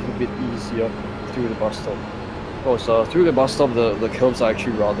a little bit easier through the bus stop. Of course, through the bus stop, the curves are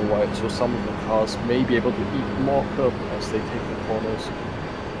actually rather wide, so some of the cars may be able to eat more curb as they take the corners.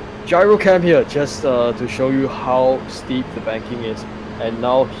 Gyro cam here, just to show you how steep the banking is. And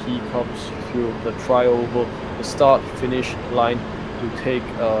now he comes through the trioval, the start-finish line to take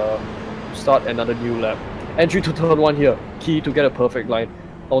start another new lap. Entry to turn 1 here, key to get a perfect line.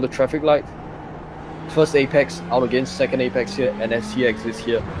 On the traffic light, first apex out again, second apex here, and as he exits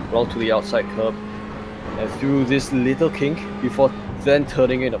here, along to the outside curb. And through this little kink, before then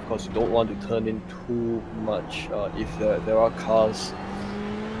turning in. Of course, you don't want to turn in too much if there are cars.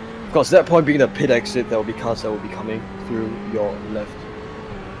 Of course, that point being the pit exit, there will be cars that will be coming through your left.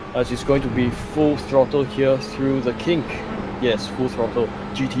 As it's going to be full throttle here through the kink. Yes, full throttle.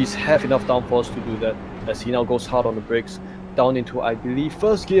 GTs have enough downforce to do that, as he now goes hard on the brakes, down into, I believe,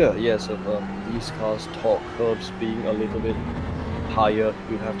 first gear. Yes, of these cars' torque curves being a little bit higher,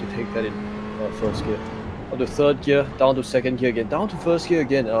 you have to take that in first gear. On the third gear, down to second gear again, down to first gear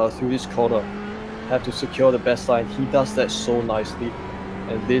again through this corner. Have to secure the best line. He does that so nicely.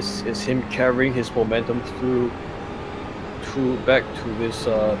 And this is him carrying his momentum through back to this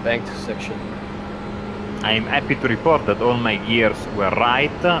banked section. I'm happy to report that all my gears were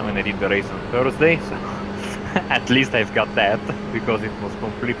right when I did the race on Thursday, so at least I've got that, because it was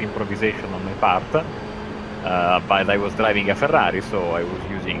complete improvisation on my part. But I was driving a Ferrari, so I was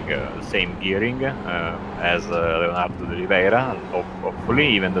using the same gearing as Leonardo de Oliveira. Hopefully,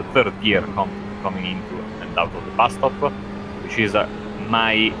 even the third gear coming into and out of the bus stop, which is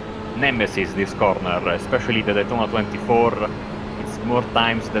my nemesis this corner, especially the Daytona 24. It's more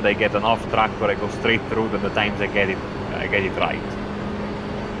times that I get an off track or I go straight through than the times I get it right.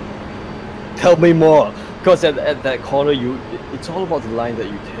 Tell me more, because at that corner, it's all about the line that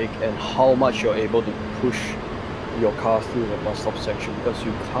you take and how much you're able to push your car through the bus stop section. Because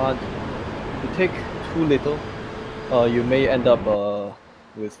you can't, if you take too little, you may end up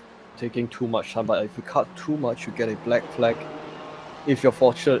with taking too much time. But if you cut too much, you get a black flag. If you're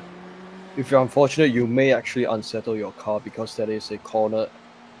unfortunate, you may actually unsettle your car, because that is a corner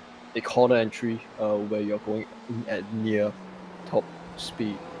entry where you're going at near top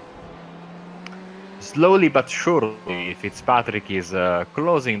speed. Slowly but surely, Fitzpatrick is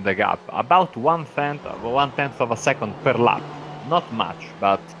closing the gap about 1/10 of a second per lap. Not much,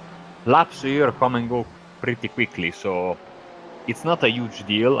 but laps here come and go pretty quickly, so it's not a huge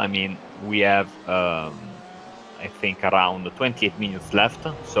deal. I mean, we have I think around 28 minutes left,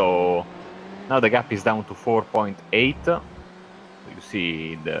 so now the gap is down to 4.8. You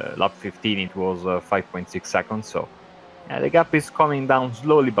see in the lap 15 it was 5.6 seconds, so yeah, the gap is coming down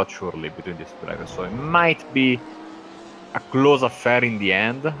slowly but surely between these two drivers, so it might be a close affair in the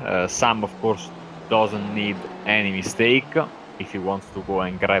end. Sam, of course, doesn't need any mistake if he wants to go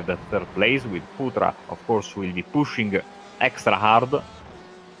and grab that third place. With Putra, of course, will be pushing extra hard,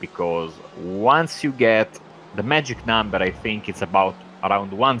 because once you get the magic number, I think it's about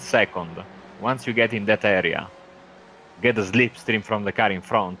around 1 second. Once you get in that area, get a slipstream from the car in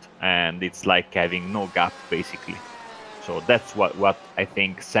front, and it's like having no gap, basically. So that's what I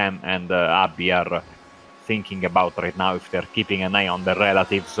think Sam and Abby are thinking about right now. If they're keeping an eye on their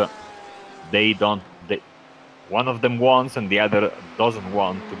relatives, one of them wants and the other doesn't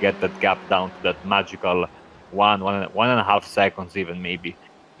want to get that gap down to that magical 1.5 seconds, even maybe,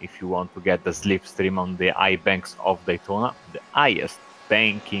 if you want to get the slipstream on the high banks of Daytona, the highest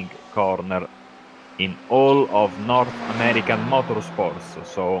banking corner in all of North American motorsports.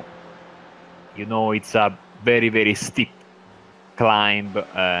 So, you know, it's a very, very steep climb,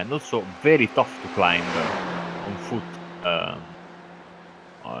 and also very tough to climb on foot.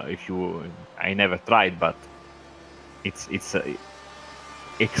 I never tried, but it's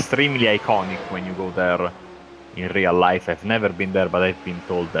extremely iconic when you go there in real life. I've never been there, but I've been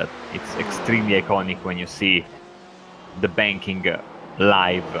told that it's extremely iconic when you see the banking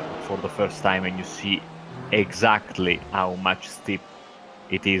live for the first time, and you see exactly how much steep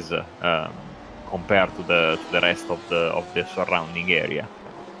it is compared to the rest of the surrounding area.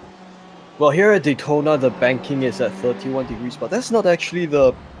 Well, here at Daytona, the banking is at 31 degrees, but that's not actually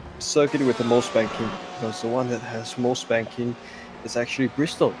the circuit with the most banking, because the one that has most banking is actually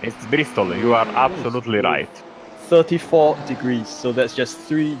Bristol. It's Bristol, you are absolutely right. 34 degrees, so that's just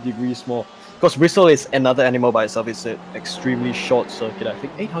 3 degrees more. Because Bristol is another animal by itself. It's an extremely short circuit. I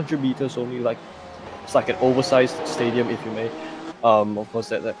think 800 meters only. It's like an oversized stadium, if you may. Of course,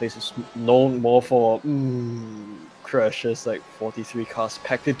 that place is known more for crashes, like 43 cars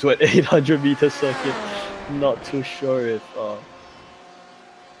packed into an 800-meter circuit. Not too sure if.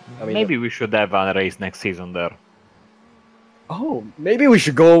 Maybe we should have a race next season there. Oh, maybe we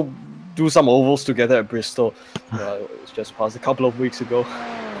should go do some ovals together at Bristol. It was just passed a couple of weeks ago.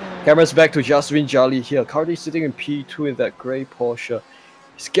 Cameras back to Jaswin Jali here, currently sitting in P2 in that grey Porsche.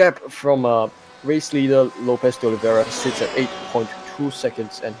 His gap from race leader Lopez de Oliveira sits at 8.2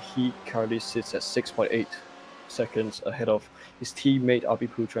 seconds, and he currently sits at 6.8 seconds ahead of his teammate Abi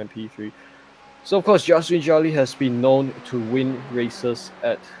Putra in P3. So of course, Jaswin Jali has been known to win races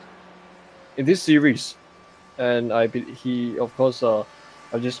in this series, and he of course I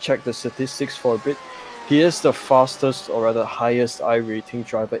just checked the statistics for a bit. He is the fastest, or rather highest I-rating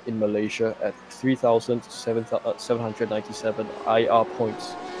driver in Malaysia at 3,797 IR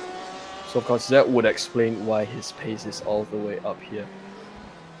points. So of course that would explain why his pace is all the way up here.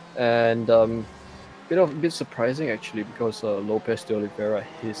 And a bit surprising actually, because Lopez de Oliveira,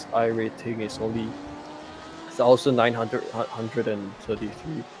 his I-rating is only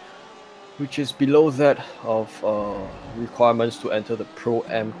 1,933, which is below that of requirements to enter the Pro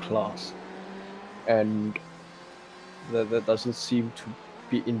M class. And that doesn't seem to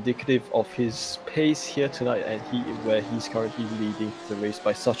be indicative of his pace here tonight, and where he's currently leading the race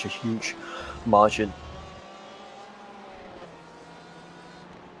by such a huge margin.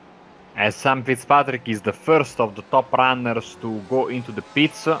 As Sam Fitzpatrick is the first of the top runners to go into the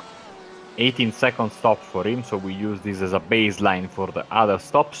pits, 18-second stop for him, so we use this as a baseline for the other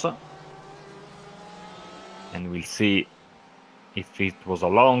stops. And we'll see if it was a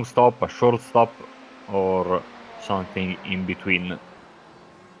long stop, a short stop, or something in between.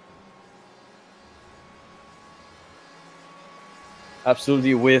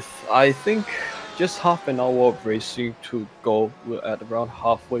 Absolutely, with I think just half an hour of racing to go, we're at around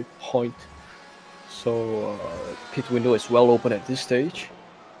halfway point. So pit window is well open at this stage.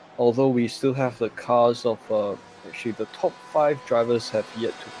 Although we still have the cars of actually the top 5 drivers have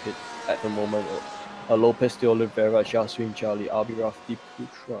yet to pit at the moment. Lopez de Oliveira, Jaswin Jali, Abhirafti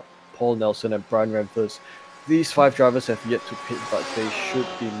Putra, Paul Nelson, and Brian Ramphers. These 5 drivers have yet to pit, but they should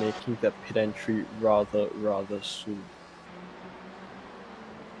be making their pit entry rather soon.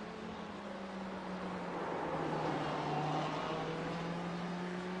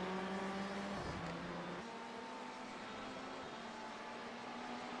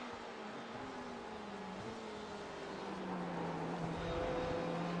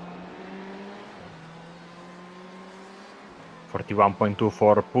 .2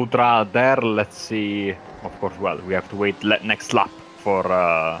 for Putra there. Let's see. Of course, well, we have to wait next lap for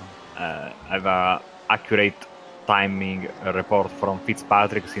have a accurate timing report from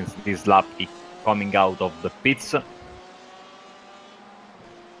Fitzpatrick, since this lap is coming out of the pits.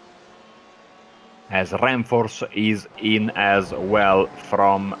 As Reinforce is in as well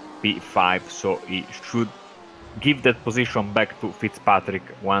from P5, so he should give that position back to Fitzpatrick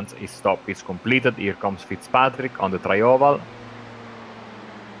once his stop is completed. Here comes Fitzpatrick on the tri-oval,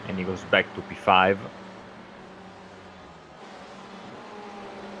 and he goes back to P5.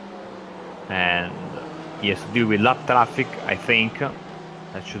 And he has to deal with lap traffic, I think.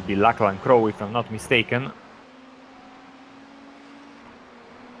 That should be Lachlan Crowe, if I'm not mistaken.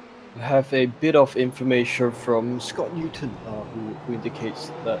 I have a bit of information from Scott Newton, who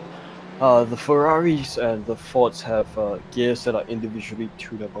indicates that the Ferraris and the Fords have gears that are individually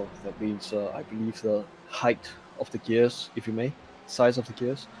tunable. That means, I believe, the height of the gears, if you may, size of the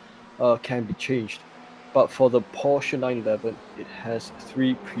gears, can be changed. But for the Porsche 911, it has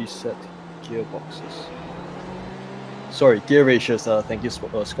 3 preset gearboxes. Sorry, gear ratios. Thank you,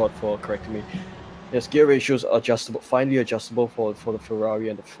 Scott, for correcting me. Yes, gear ratios are adjustable, finely adjustable for the Ferrari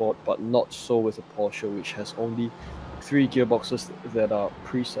and the Ford, but not so with the Porsche, which has only 3 gearboxes that are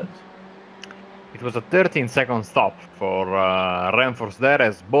preset. It was a 13-second stop for Reinforce there,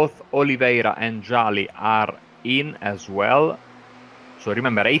 as both Oliveira and Jali are in as well. So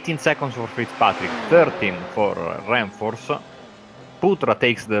remember, 18 seconds for Fitzpatrick, 13 for Reinforce. Putra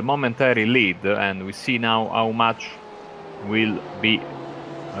takes the momentary lead, and we see now how much will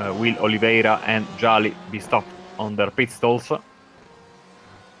Oliveira and Jali be stopped on their pit stalls.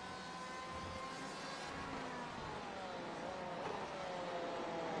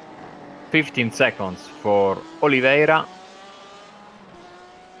 $15 seconds for Oliveira.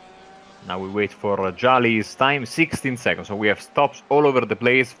 Now we wait for Jali's time, 16 seconds. So we have stops all over the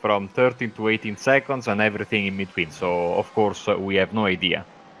place from 13 to 18 seconds and everything in between. So of course we have no idea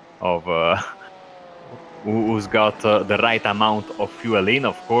of who's got the right amount of fuel in.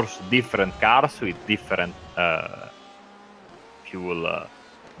 Of course, different cars with different fuel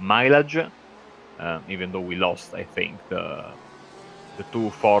mileage. Even though we lost, I think, the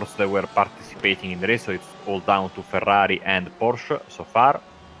 2 Fords that were participating in the race, so it's all down to Ferrari and Porsche so far.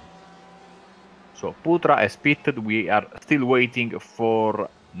 So Putra has pitted. We are still waiting for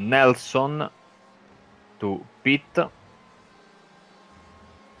Nelson to pit.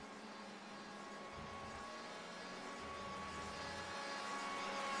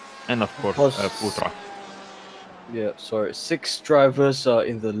 and of course Putra. Yeah, sorry. 6 drivers are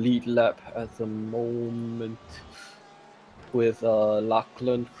in the lead lap at the moment, with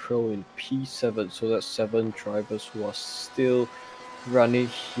Lachlan Crow in P7. So that's 7 drivers who are still running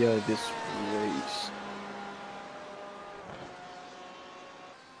here this race.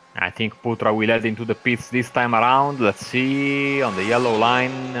 I think Putra will head into the pits this time around. Let's see on the yellow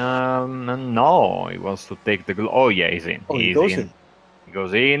line. No, he wants to take the. Oh yeah, he's in. Oh, he goes in. He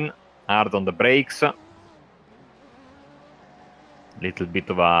goes in. Hard on the brakes. Little bit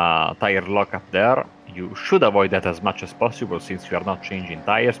of a tire lockup there. You should avoid that as much as possible since you are not changing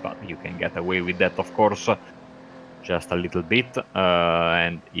tires, but you can get away with that, of course, just a little bit.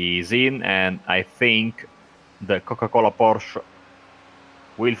 And he's in, and I think the Coca-Cola Porsche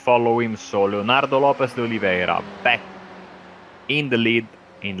will follow him. So Leonardo Lopez de Oliveira back in the lead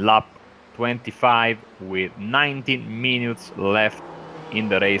in lap 25 with 19 minutes left in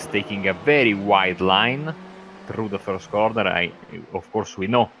the race, taking a very wide line through the first corner. Of course, we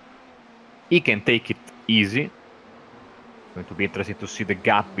know he can take it easy. Going to be interesting to see the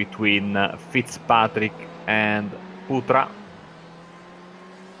gap between Fitzpatrick and Putra.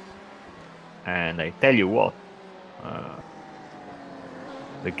 And I tell you what,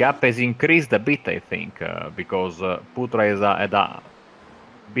 the gap has increased a bit, I think, because Putra is at a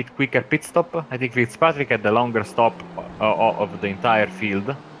bit quicker pit stop. I think Fitzpatrick had the longer stop of the entire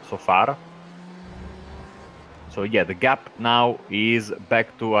field so far. So yeah, the gap now is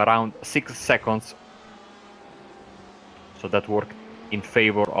back to around 6 seconds. So that worked in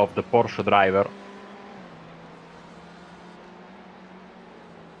favor of the Porsche driver.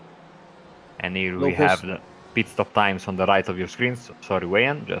 And here we have the pit stop times on the right of your screen. So, sorry, Wei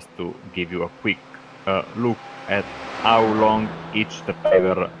Han, just to give you a quick look at how long each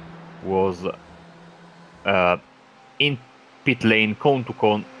driver was in pit lane, cone to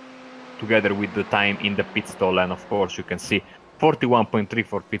cone, together with the time in the pit stall. And of course, you can see 41.3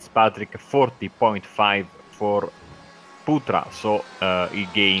 for Fitzpatrick, 40.5 for Putra. So he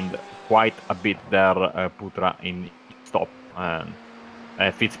gained quite a bit there, Putra, in stop.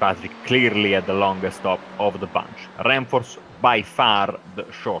 Fitzpatrick clearly at the longest stop of the bunch. Ramforce by far the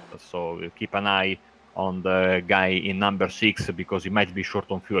shortest, so we'll keep an eye on the guy in number 6 because he might be short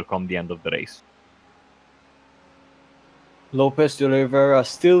on fuel come the end of the race. Lopez de Oliveira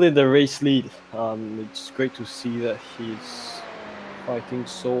still in the race lead. It's great to see that he's fighting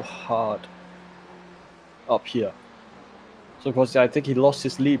so hard up here. So of course, I think he lost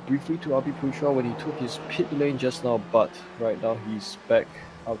his lead briefly to Abi Putra when he took his pit lane just now, but right now he's back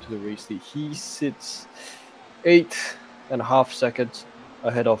out to the race lead. He sits 8.5 seconds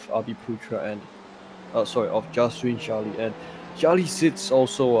ahead of Abi Putra and of Jaswin Charlie, and Charlie sits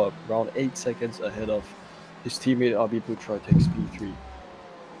also around 8 seconds ahead of his teammate Abi Putra, takes P3.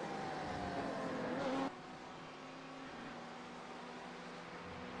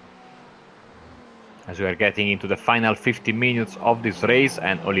 As we are getting into the final 50 minutes of this race,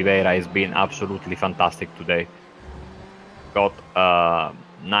 and Oliveira has been absolutely fantastic today. Got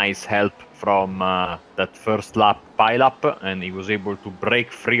nice help from that first lap pile-up, and he was able to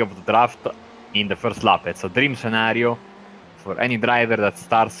break free of the draft in the first lap. It's a dream scenario for any driver that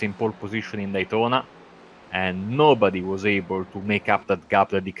starts in pole position in Daytona, and nobody was able to make up that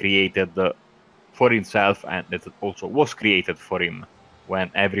gap that he created for himself, and that also was created for him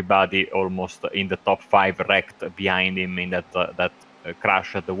when everybody almost in the top 5 wrecked behind him in that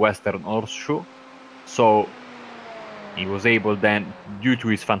crash at the Western Horseshoe. So he was able then, due to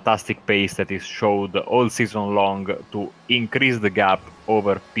his fantastic pace that he showed all season long, to increase the gap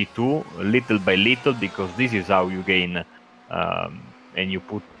over P2 little by little, because this is how you gain and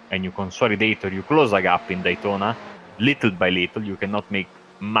you consolidate, or you close a gap in Daytona little by little. You cannot make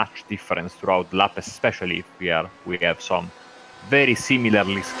much difference throughout the lap, especially if we have some very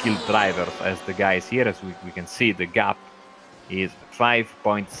similarly skilled drivers as the guys here. As we can see, the gap is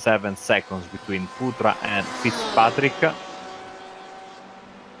 5.7 seconds between Putra and Fitzpatrick,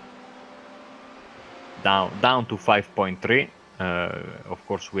 down to 5.3. Of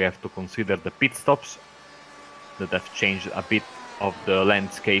course, we have to consider the pit stops that have changed a bit of the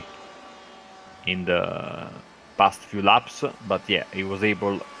landscape in the past few laps, but yeah, he was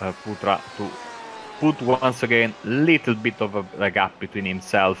able, Putra, to put once again a little bit of a gap between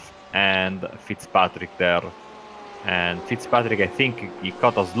himself and Fitzpatrick there. And Fitzpatrick, I think he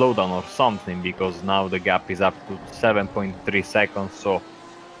caught a slowdown or something, because now the gap is up to 7.3 seconds. So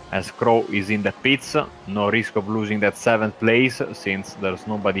as Crow is in the pits, no risk of losing that 7th place since there's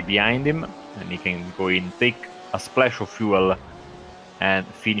nobody behind him, and he can go in, take a splash of fuel and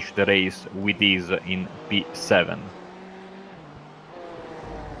finish the race with ease in P7.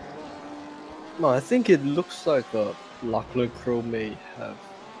 No, I think it looks like a Lachlan Crow may have.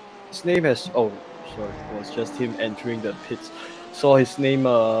 His name has. Oh, sorry, it was just him entering the pits. Saw his name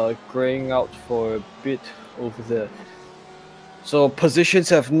graying out for a bit over there. So positions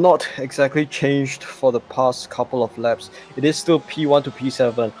have not exactly changed for the past couple of laps. It is still P1 to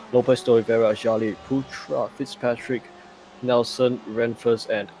P7. Lopez, Oliveira, Jali, Putra, Fitzpatrick, Nelson, Renfers,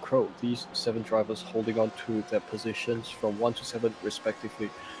 and Crow. These 7 drivers holding on to their positions from 1 to 7 respectively.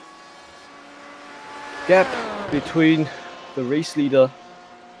 Gap between the race leader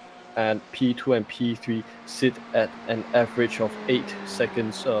and P2 and P3 sit at an average of 8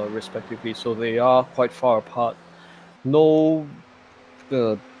 seconds respectively, so they are quite far apart. No,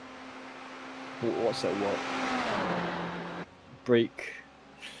 what's that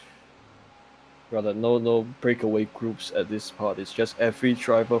word? No breakaway groups at this part. It's just every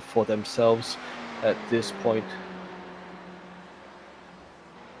driver for themselves at this point.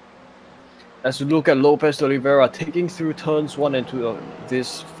 As we look at Lopez Oliveira taking through turns 1 and 2 of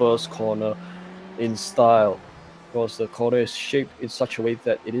this first corner in style, because the corner is shaped in such a way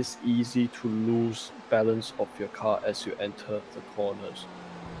that it is easy to lose balance of your car as you enter the corners.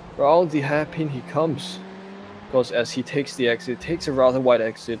 Round the hairpin he comes, because as he takes the exit, takes a rather wide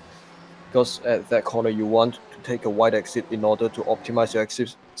exit, because at that corner you want to take a wide exit in order to optimize your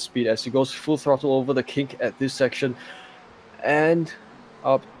exit speed. As he goes full throttle over the kink at this section and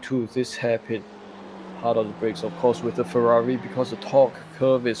up to this hairpin, hard on the brakes. Of course, with the Ferrari, because the torque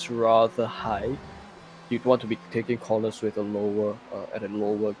curve is rather high, you'd want to be taking corners with a lower at a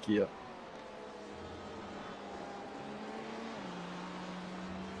lower gear.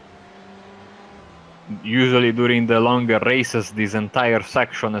 Usually during the longer races, this entire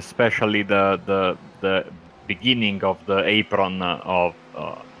section, especially the beginning of the apron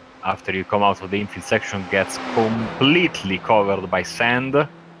after you come out of the infield section, gets completely covered by sand. It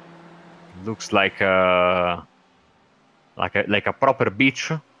looks like a proper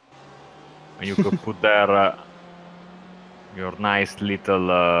beach. And you could put there your nice little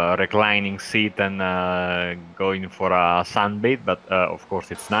reclining seat and go in for a sunbathe, but of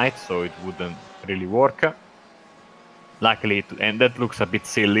course it's night, so it wouldn't really work. Luckily, and that looks a bit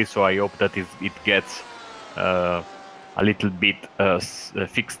silly, so I hope that it gets a little bit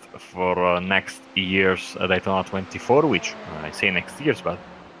fixed for next year's Daytona 24, which I say next year's, but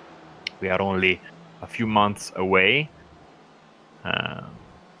we are only a few months away.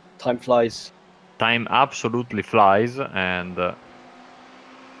 Time flies. Time absolutely flies, and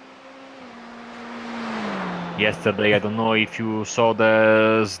yesterday, I don't know if you saw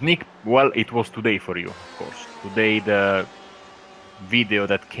the sneak. Well, it was today for you, of course. Today, the video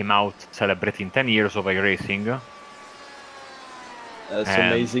that came out celebrating 10 years of iRacing. That's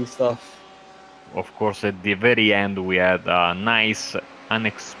amazing stuff. Of course, at the very end, we had a nice,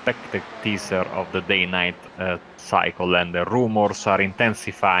 unexpected teaser of the day-night cycle, and the rumors are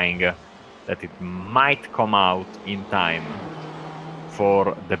intensifying that it might come out in time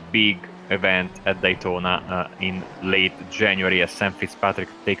for the big event at Daytona in late January, as Sam Fitzpatrick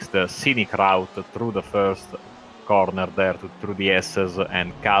takes the scenic route through the first corner there through the S's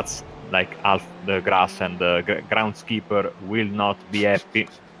and cuts like half the grass, and the groundskeeper will not be happy.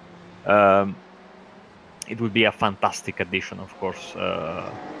 It would be a fantastic addition, of course,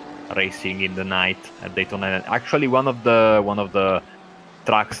 racing in the night at Daytona. Actually, one of the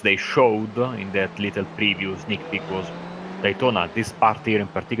tracks they showed in that little preview sneak peek was Daytona. This part here in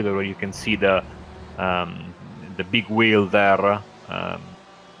particular, where you can see the big wheel there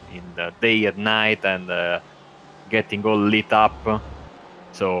in the day and night, and getting all lit up.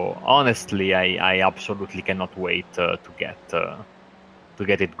 So honestly, I absolutely cannot wait to get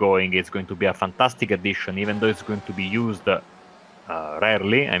it going. It's going to be a fantastic addition, even though it's going to be used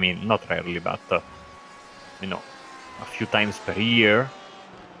rarely. I mean, not rarely, but a few times per year.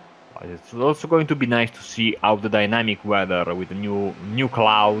 It's also going to be nice to see how the dynamic weather with the new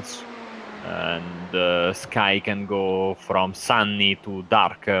clouds and the sky can go from sunny to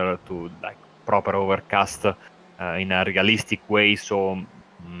darker to like proper overcast in a realistic way. So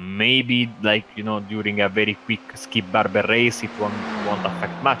maybe during a very quick skip barber race it won't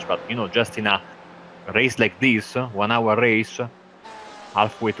affect much, but just in a race like this, 1 hour race,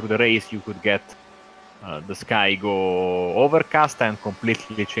 halfway through the race you could get the sky go overcast and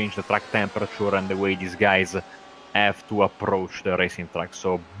completely change the track temperature and the way these guys have to approach the racing track.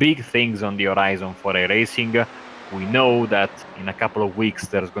 So big things on the horizon for iRacing. We know that in a couple of weeks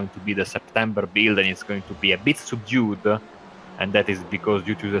there's going to be the September build, and it's going to be a bit subdued, and that is because,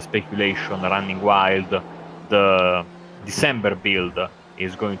 due to the speculation running wild, the December build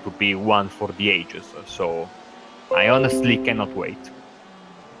is going to be one for the ages. So I honestly cannot wait.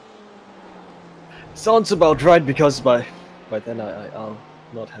 Sounds about right, because by then I'll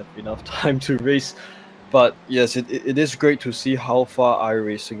not have enough time to race. But yes, it is great to see how far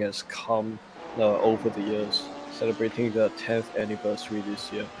iRacing has come over the years, celebrating the 10th anniversary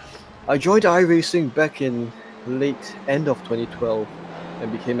this year. I joined iRacing back in end of 2012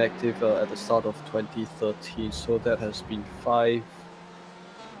 and became active at the start of 2013. So that has been five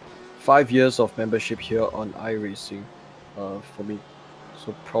years of membership here on iRacing for me.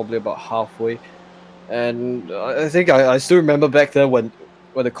 So probably about halfway. And I think I still remember back then when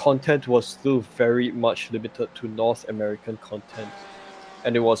the content was still very much limited to North American content.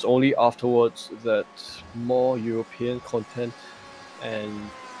 And it was only afterwards that more European content and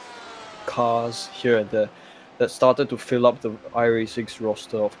cars here and there that started to fill up the iRacing's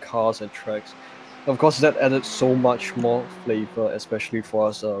roster of cars and tracks. Of course, that added so much more flavor, especially for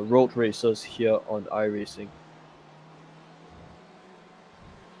us road racers here on iRacing.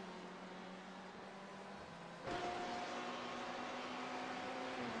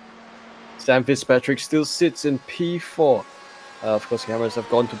 Sam Fitzpatrick still sits in P4. Of course, cameras have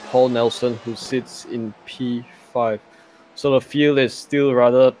gone to Paul Nelson, who sits in P5. So the field is still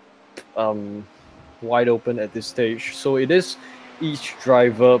rather wide open at this stage. So it is each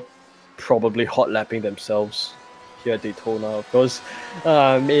driver probably hot lapping themselves here at Daytona. Of course,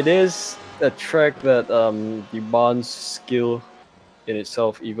 it is a track that demands skill in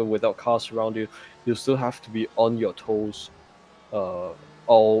itself. Even without cars around you, you still have to be on your toes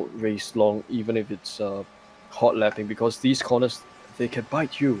all race long, even if it's hot lapping, because these corners, they can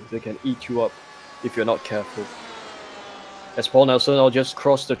bite you, they can eat you up if you're not careful. As Paul Nelson now just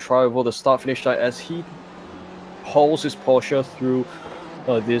crossed the tri-oval, the start-finish line, as he hauls his Porsche through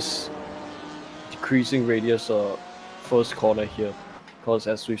this decreasing radius first corner here, because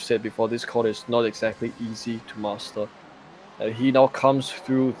as we've said before, this corner is not exactly easy to master. He now comes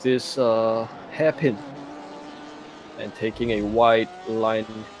through this hairpin and taking a wide line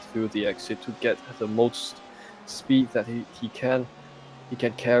through the exit to get the most speed that he can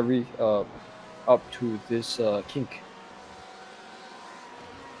carry up to this kink.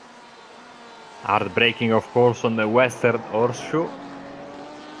 Hard braking, of course, on the western horseshoe.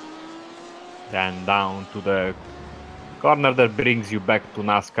 Then down to the corner that brings you back to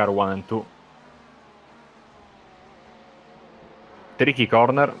NASCAR 1 and 2. Tricky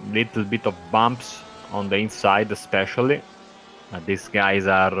corner, little bit of bumps on the inside especially. These guys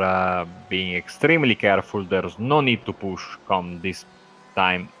are being extremely careful. There's no need to push come this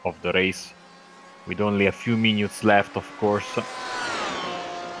time of the race, with only a few minutes left, of course.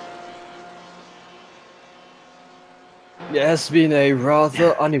 It has been a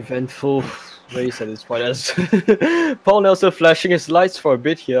rather uneventful race at this point, as Paul Nelson flashing his lights for a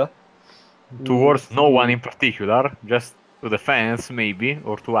bit here. Towards no one in particular, just to the fans maybe,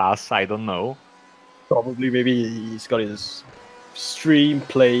 or to us, I don't know. Probably, maybe he's got his stream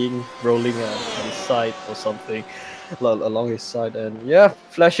playing, rolling on his side or something along his side. And yeah,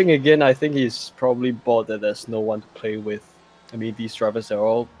 flashing again. I think he's probably bored that there's no one to play with. I mean, these drivers are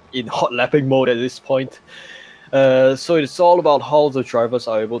all in hot lapping mode at this point. So it's all about how the drivers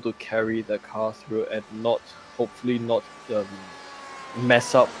are able to carry their car through and hopefully not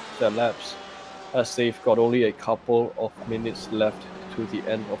mess up their laps, as they've got only a couple of minutes left to the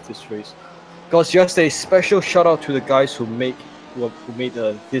end of this race. Because just a special shout out to the guys who made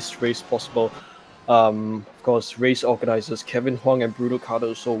this race possible. Of course, race organizers Kevin Huang and Bruno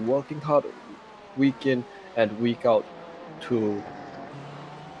Cardoso working hard week in and week out to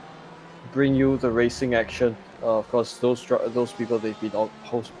bring you the racing action. Of course, those people, they've been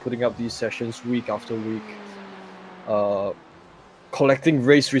putting up these sessions week after week, collecting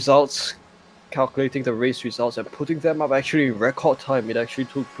race results, calculating the race results, and putting them up actually in record time. It actually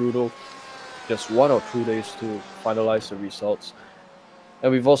took Bruno just 1 or 2 days to finalize the results.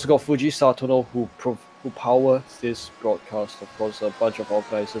 And we've also got Fuji Satono who power this broadcast. Of course, a bunch of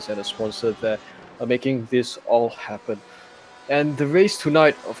organizers and a sponsor there are making this all happen. And the race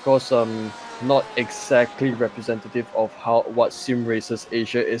tonight, of course, not exactly representative of what Sim Racers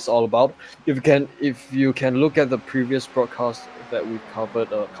Asia is all about. If you can look at the previous broadcast that we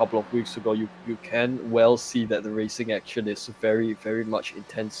covered a couple of weeks ago, you can well see that the racing action is very, very much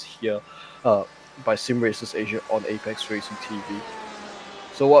intense here by Sim Racers Asia on Apex Racing TV.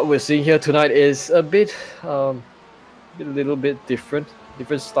 So what we're seeing here tonight is a little bit different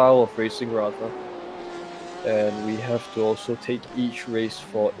style of racing rather. And we have to also take each race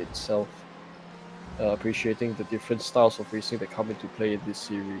for itself, appreciating the different styles of racing that come into play in this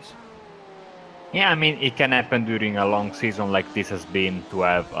series. Yeah, I mean, it can happen during a long season like this has been to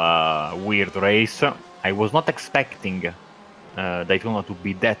have a weird race. I was not expecting Daytona to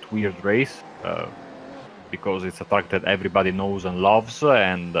be that weird race. because it's a track that everybody knows and loves,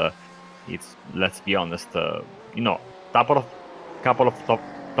 and it's, let's be honest, you know, couple of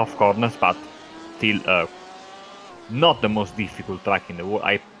tough corners, but still not the most difficult track in the world.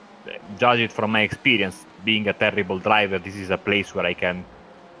 I judge it from my experience. Being a terrible driver, this is a place where I can,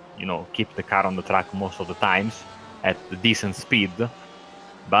 you know, keep the car on the track most of the times at decent speed.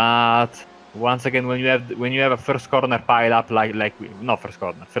 But once again, when you have a first corner pile up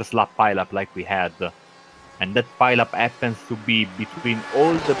first lap pile up like we had, and that pile up happens to be between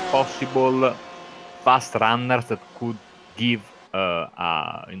all the possible fast runners that could give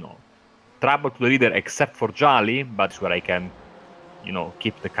you know, trouble to the leader, except for Jolly, but it's where I can, you know,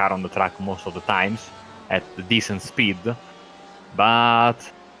 keep the car on the track most of the times at decent speed. But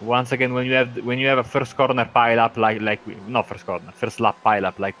once again, when you have a first corner pile up first lap pile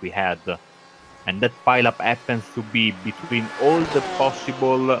up like we had, and that pile up happens to be between all the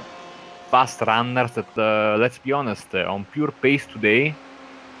possible fast runners that, let's be honest, on pure pace today,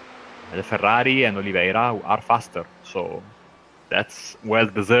 the Ferrari and Oliveira are faster. So that's well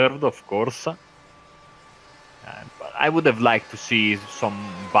deserved, of course. But I would have liked to see some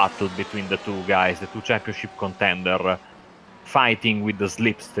battle between the two guys, the two championship contender, fighting with the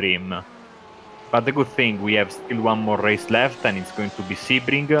slipstream. But the good thing, we have still one more race left, and it's going to be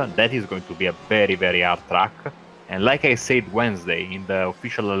Sebring. That is going to be a very, very hard track. And like I said Wednesday in the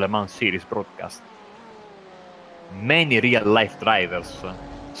official Le Mans Series broadcast, many real-life drivers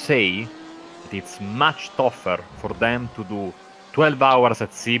say that it's much tougher for them to do 12 hours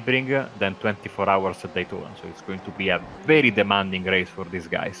at Sebring than 24 hours at Daytona. So it's going to be a very demanding race for these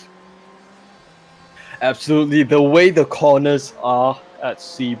guys. Absolutely. The way the corners are at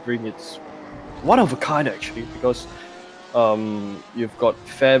Sebring, it's one of a kind actually, because you've got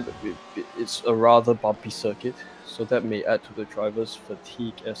it's a rather bumpy circuit, so that may add to the driver's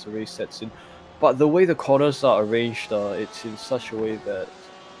fatigue as the race sets in. But the way the corners are arranged, it's in such a way that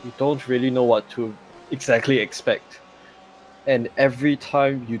you don't really know what to exactly expect. And every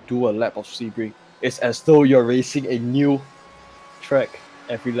time you do a lap of Sebring, it's as though you're racing a new track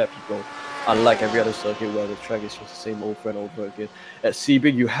every lap you go. Unlike every other circuit where the track is just the same over and over again. At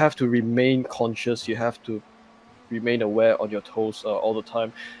Sebring, you have to remain conscious, you have to remain aware on your toes all the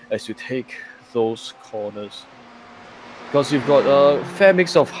time as you take those corners. Because you've got a fair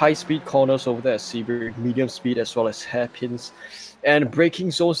mix of high-speed corners over there at Sebring, medium speed as well as hairpins, and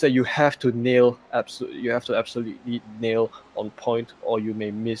braking zones that you have to nail. You have to absolutely nail on point, or you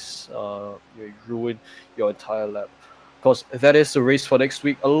may miss, you may ruin your entire lap. Because that is the race for next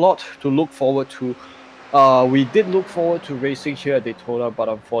week. A lot to look forward to. We did look forward to racing here at Daytona, but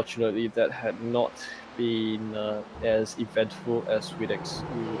unfortunately that had not been as eventful as we would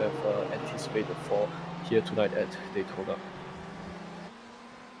have anticipated for here tonight at Daytona.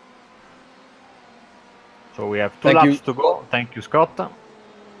 So we have two laps to go. Thank you, Scott.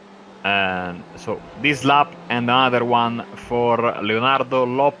 And so this lap and another one for Leonardo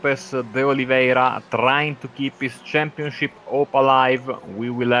Lopez de Oliveira, trying to keep his championship hope alive. We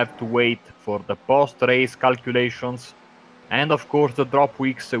will have to wait for the post-race calculations and of course the drop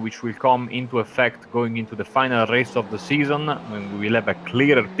weeks, which will come into effect going into the final race of the season, when we will have a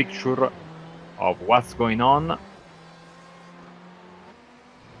clearer picture of what's going on.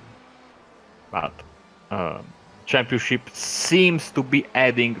 But championship seems to be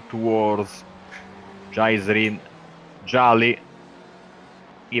heading towards Jaiserin Jali,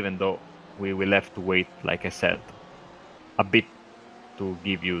 even though we will have to wait, like I said, a bit to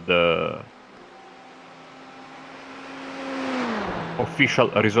give you the official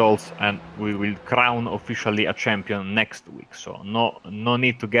results, and we will crown officially a champion next week. So no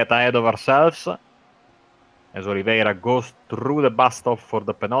need to get ahead of ourselves, as Oliveira goes through the bus stop for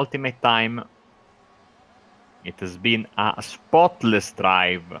the penultimate time. It has been a spotless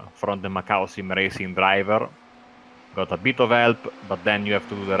drive from the Macau Sim Racing driver. Got a bit of help, but then you have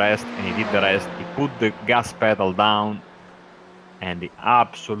to do the rest, and he did the rest. He put the gas pedal down, and he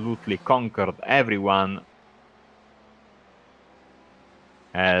absolutely conquered everyone.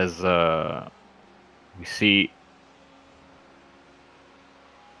 As we see,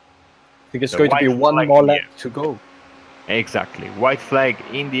 I think it's going to be one more lap to go. Exactly. White flag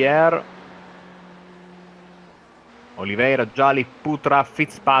in the air. Oliveira, Jali, Putra,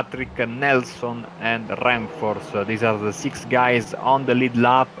 Fitzpatrick, Nelson, and Ramforce. These are the 6 guys on the lead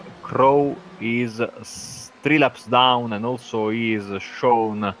lap. Crow is 3 laps down, and also he is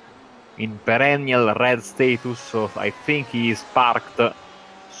shown in perennial red status, so I think he is parked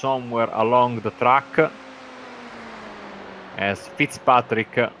somewhere along the track. As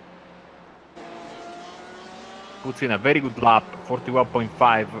Fitzpatrick puts in a very good lap, 41.5,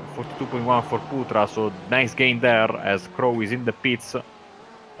 42.1 for Putra, so nice gain there as Crow is in the pits.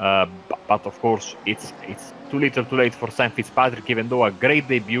 But of course, it's too little too late for Sam Fitzpatrick, even though a great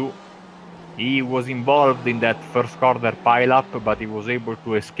debut. He was involved in that first corner pile-up, but he was able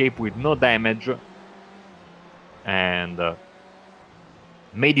to escape with no damage. And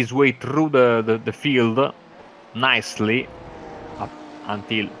made his way through the field nicely up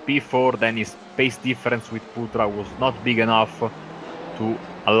until P4. Then his pace difference with Putra was not big enough to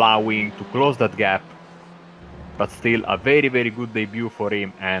allow him to close that gap. But still a very, very good debut for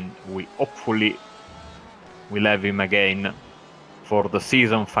him, and we hopefully will have him again for the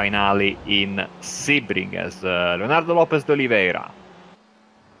season finale in Sebring as Leonardo Lopez de Oliveira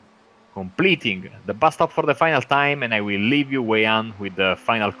completing the bus stop for the final time, and I will leave you, Wei Han, with the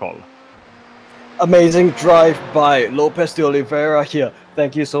final call. Amazing drive by Lopez de Oliveira here.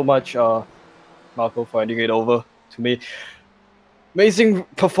 Thank you so much, Marco, for handing it over to me. Amazing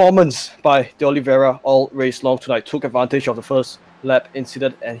performance by de Oliveira all race long tonight. Took advantage of the first lap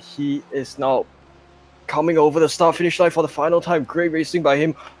incident, and he is now coming over the start-finish line for the final time. Great racing by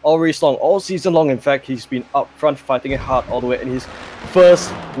him all race long, all season long. In fact, he's been up front fighting it hard all the way in his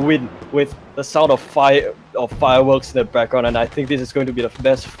first win with the sound of fireworks in the background. And I think this is going to be the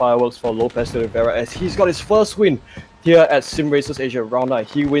best fireworks for Lopez de Oliveira, as he's got his first win here at Sim Racers Asia Round 9.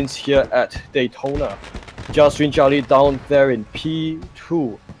 He wins here at Daytona. Jaswin Jali down there in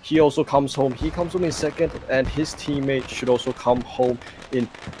P2. He also comes home. He comes home in second, and his teammate should also come home in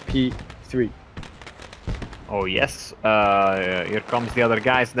P3. Oh yes, here comes the other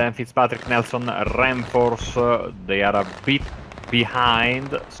guys then. Fitzpatrick, Nelson, Remforce, they are a bit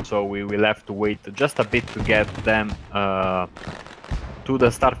behind, so we will have to wait just a bit to get them to the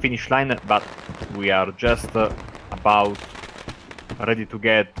start-finish line, but we are just about ready to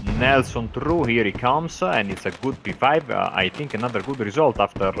get Nelson through. Here he comes, and it's a good P5. I think another good result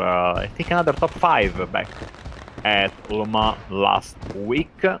after, I think another top 5 back at Le Mans last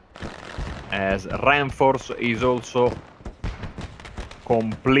week, as Remforce is also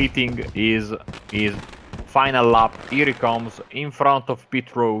completing his final lap. Here he comes in front of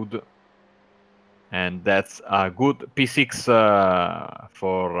pit road, and that's a good P6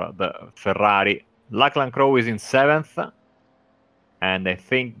 for the Ferrari. Lachlan Crow is in 7th, and I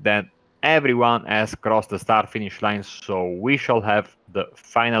think that everyone has crossed the start-finish line, so we shall have the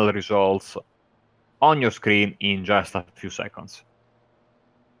final results on your screen in just a few seconds.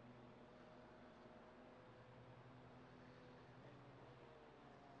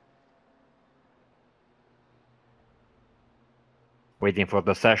 Waiting for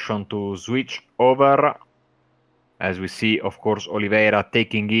the session to switch over, as we see, of course, Oliveira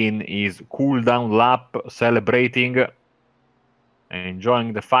taking in his cool-down lap, celebrating,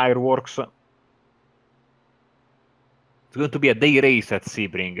 enjoying the fireworks. It's going to be a day race at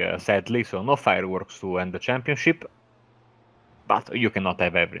Sebring, sadly, so no fireworks to end the championship. But you cannot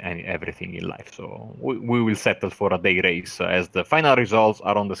have everything in life, so we will settle for a day race, as the final results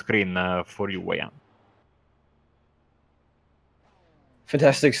are on the screen for you, Wei Han.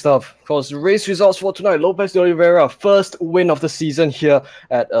 Fantastic stuff. Of course, the race results for tonight. Lopez de Oliveira, first win of the season here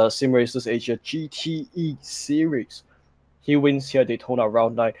at Sim Racers Asia GTE Series. He wins here at Daytona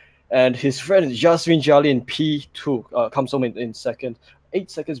Round 9. And his friend Jaswin Jali in P2 comes home in second,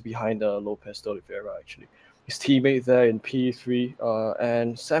 8 seconds behind Lopez de Oliveira, actually. His teammate there in P3,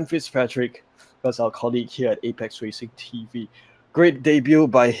 and Sam Fitzpatrick, that's our colleague here at Apex Racing TV. Great debut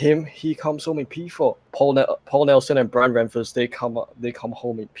by him. He comes home in P4. Paul Nelson and Brian Remforce, they come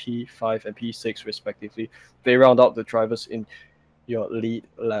home in P5 and P6 respectively. They round out the drivers in your lead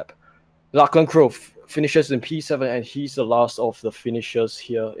lap. Lachlan Crow finishes in P7, and he's the last of the finishers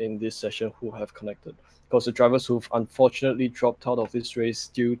here in this session who have connected. Because the drivers who've unfortunately dropped out of this race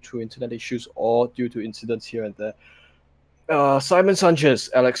due to internet issues or due to incidents here and there. Simon Sanchez,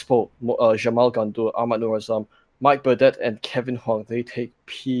 Alex Pope, Jamal Gandour, Ahmad Nourazam, Mike Burdett, and Kevin Huang, they take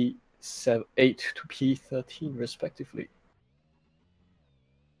P8 to P13 respectively.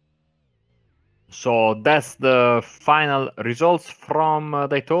 So that's the final results from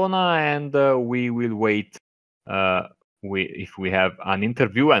Daytona, and we will wait if we have an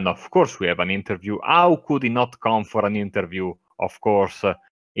interview. And of course we have an interview. How could he not come for an interview? Of course,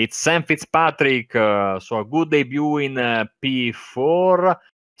 it's Sam Fitzpatrick. So a good debut in P4.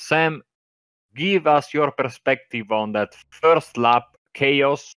 Sam, give us your perspective on that first lap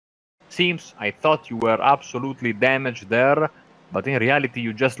chaos. Seems I thought you were absolutely damaged there, but in reality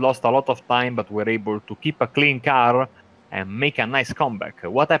you just lost a lot of time, but were able to keep a clean car and make a nice comeback.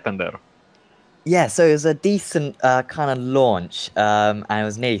 What happened there? Yeah, so it was a decent kind of launch, and it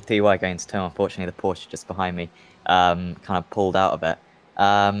was nearly 3 wide going into turn. Unfortunately, the Porsche just behind me kind of pulled out of it.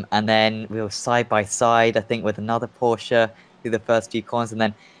 And then we were side by side, I think, with another Porsche through the first few corners, and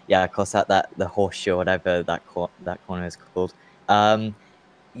then yeah, of course, the horseshoe, whatever that corner is called.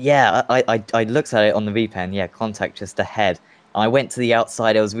 Yeah, I looked at it on the replay, and yeah, contact just ahead. I went to the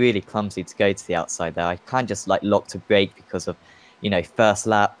outside. It was really clumsy to go to the outside there. I kind of just like locked a brake because of, first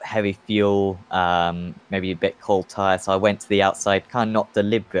lap, heavy fuel, maybe a bit cold tire. So I went to the outside, kind of not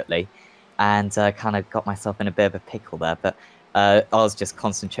deliberately, and kind of got myself in a bit of a pickle there. But I was just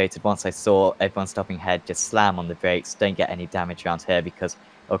concentrated once I saw everyone stopping ahead, just slam on the brakes, don't get any damage around here because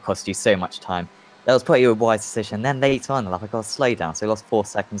it'll cost you so much time. That was probably a wise decision. Then later on in the lap, I got a slow down, so I lost 4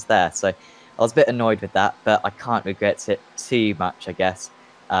 seconds there. So I was a bit annoyed with that, but I can't regret it too much, I guess,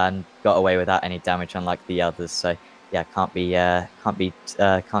 and got away without any damage, unlike the others. So yeah, can't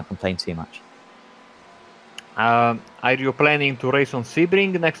complain too much. Are you planning to race on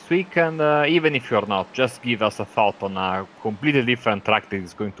Sebring next week? And even if you're not, just give us a thought on a completely different track that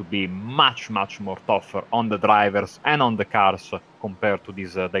is going to be much, much more tougher on the drivers and on the cars compared to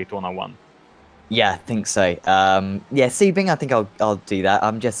this Daytona one. Yeah, I think so. Yeah, Sebring, I think I'll do that.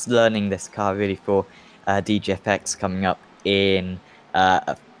 I'm just learning this car really for DGFX coming up in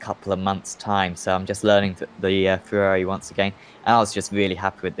a couple of months' time. So I'm just learning the Ferrari once again. And I was just really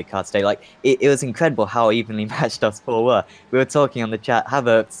happy with the car today. Like, it was incredible how evenly matched us four were. We were talking on the chat, have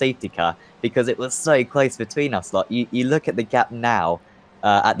a safety car, because it was so close between us. Like, you look at the gap now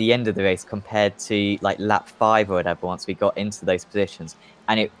at the end of the race compared to like lap 5 or whatever once we got into those positions.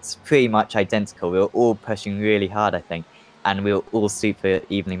 And it's pretty much identical. We were all pushing really hard, I think, and we were all super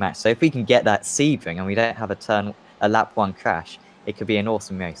evenly matched. So if we can get that Sebring and we don't have a lap 1 crash, it could be an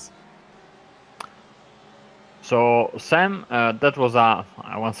awesome race. So Sam, that was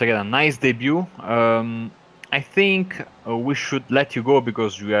once again a nice debut. I think we should let you go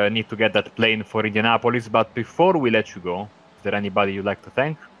because we need to get that plane for Indianapolis. But before we let you go, is there anybody you'd like to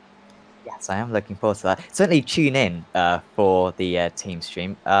thank? Yes, I am looking forward to that. Certainly tune in for the team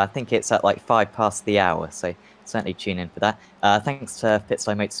stream. I think it's at like 5 past the hour, so certainly tune in for that. Thanks to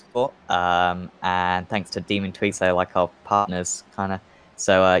Fitzroy Motorsport, and thanks to Demon Tweets. They're like our partners, kind of.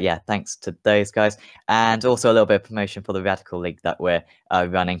 So yeah, thanks to those guys, and also a little bit of promotion for the Radical League that we're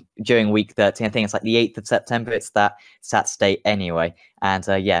running during week 13. I think it's like the 8th of September. It's that Saturday anyway, and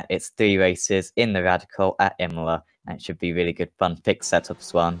yeah, it's 3 races in the Radical at Imola. And it should be really good fun fix setup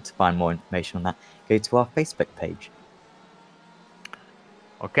as well. And to find more information on that, go to our Facebook page.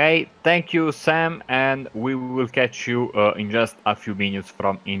 Okay, thank you, Sam, and we will catch you in just a few minutes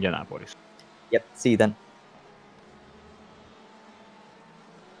from Indianapolis. Yep, see you then.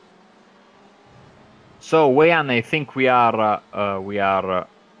 So, Wei Han, I think we are at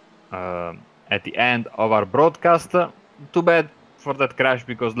the end of our broadcast. Too bad for that crash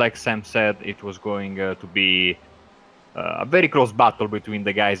because, like Sam said, it was going to be a very close battle between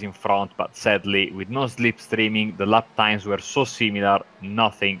the guys in front, but sadly, with no slipstreaming, the lap times were so similar,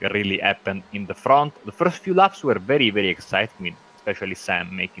 nothing really happened in the front. The first few laps were very, very exciting, especially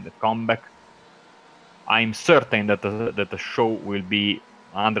Sam making the comeback. I'm certain that the show will be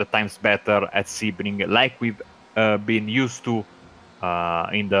 100 times better at Sebring, like we've been used to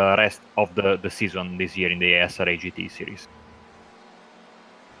in the rest of the season this year in the SRA GTE Series.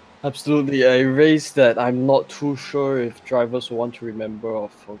 Absolutely, a race that I'm not too sure if drivers want to remember or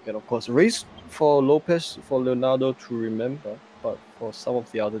forget. Of course, a race for Lopez, for Leonardo to remember, but for some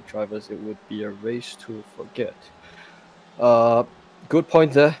of the other drivers, it would be a race to forget. Good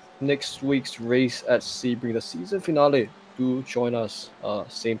point there. Next week's race at Sebring, the season finale. Do join us.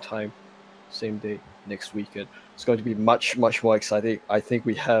 Same time, same day next weekend. It's going to be much more exciting. I think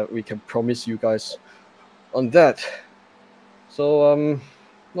we can promise you guys on that. So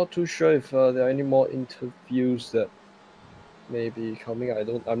not too sure if there are any more interviews that may be coming.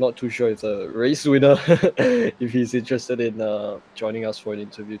 I'm not too sure if the race winner if he's interested in joining us for an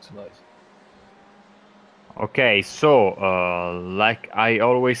interview tonight. Okay, so like I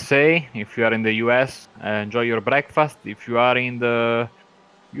always say, if you are in the US, enjoy your breakfast. If you are in the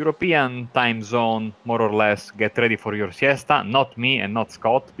European time zone, more or less, get ready for your siesta. Not me and not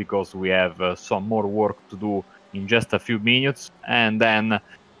Scott, because we have some more work to do in just a few minutes. And then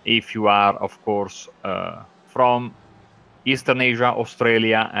if you are, of course, from Eastern Asia,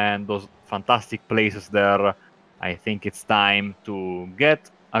 Australia, and those fantastic places there, I think it's time to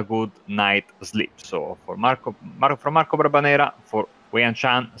get a good night sleep. So from Marco Barbanera, for Wei Han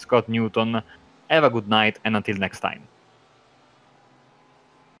Chan, Scott Newton, have a good night, and until next time.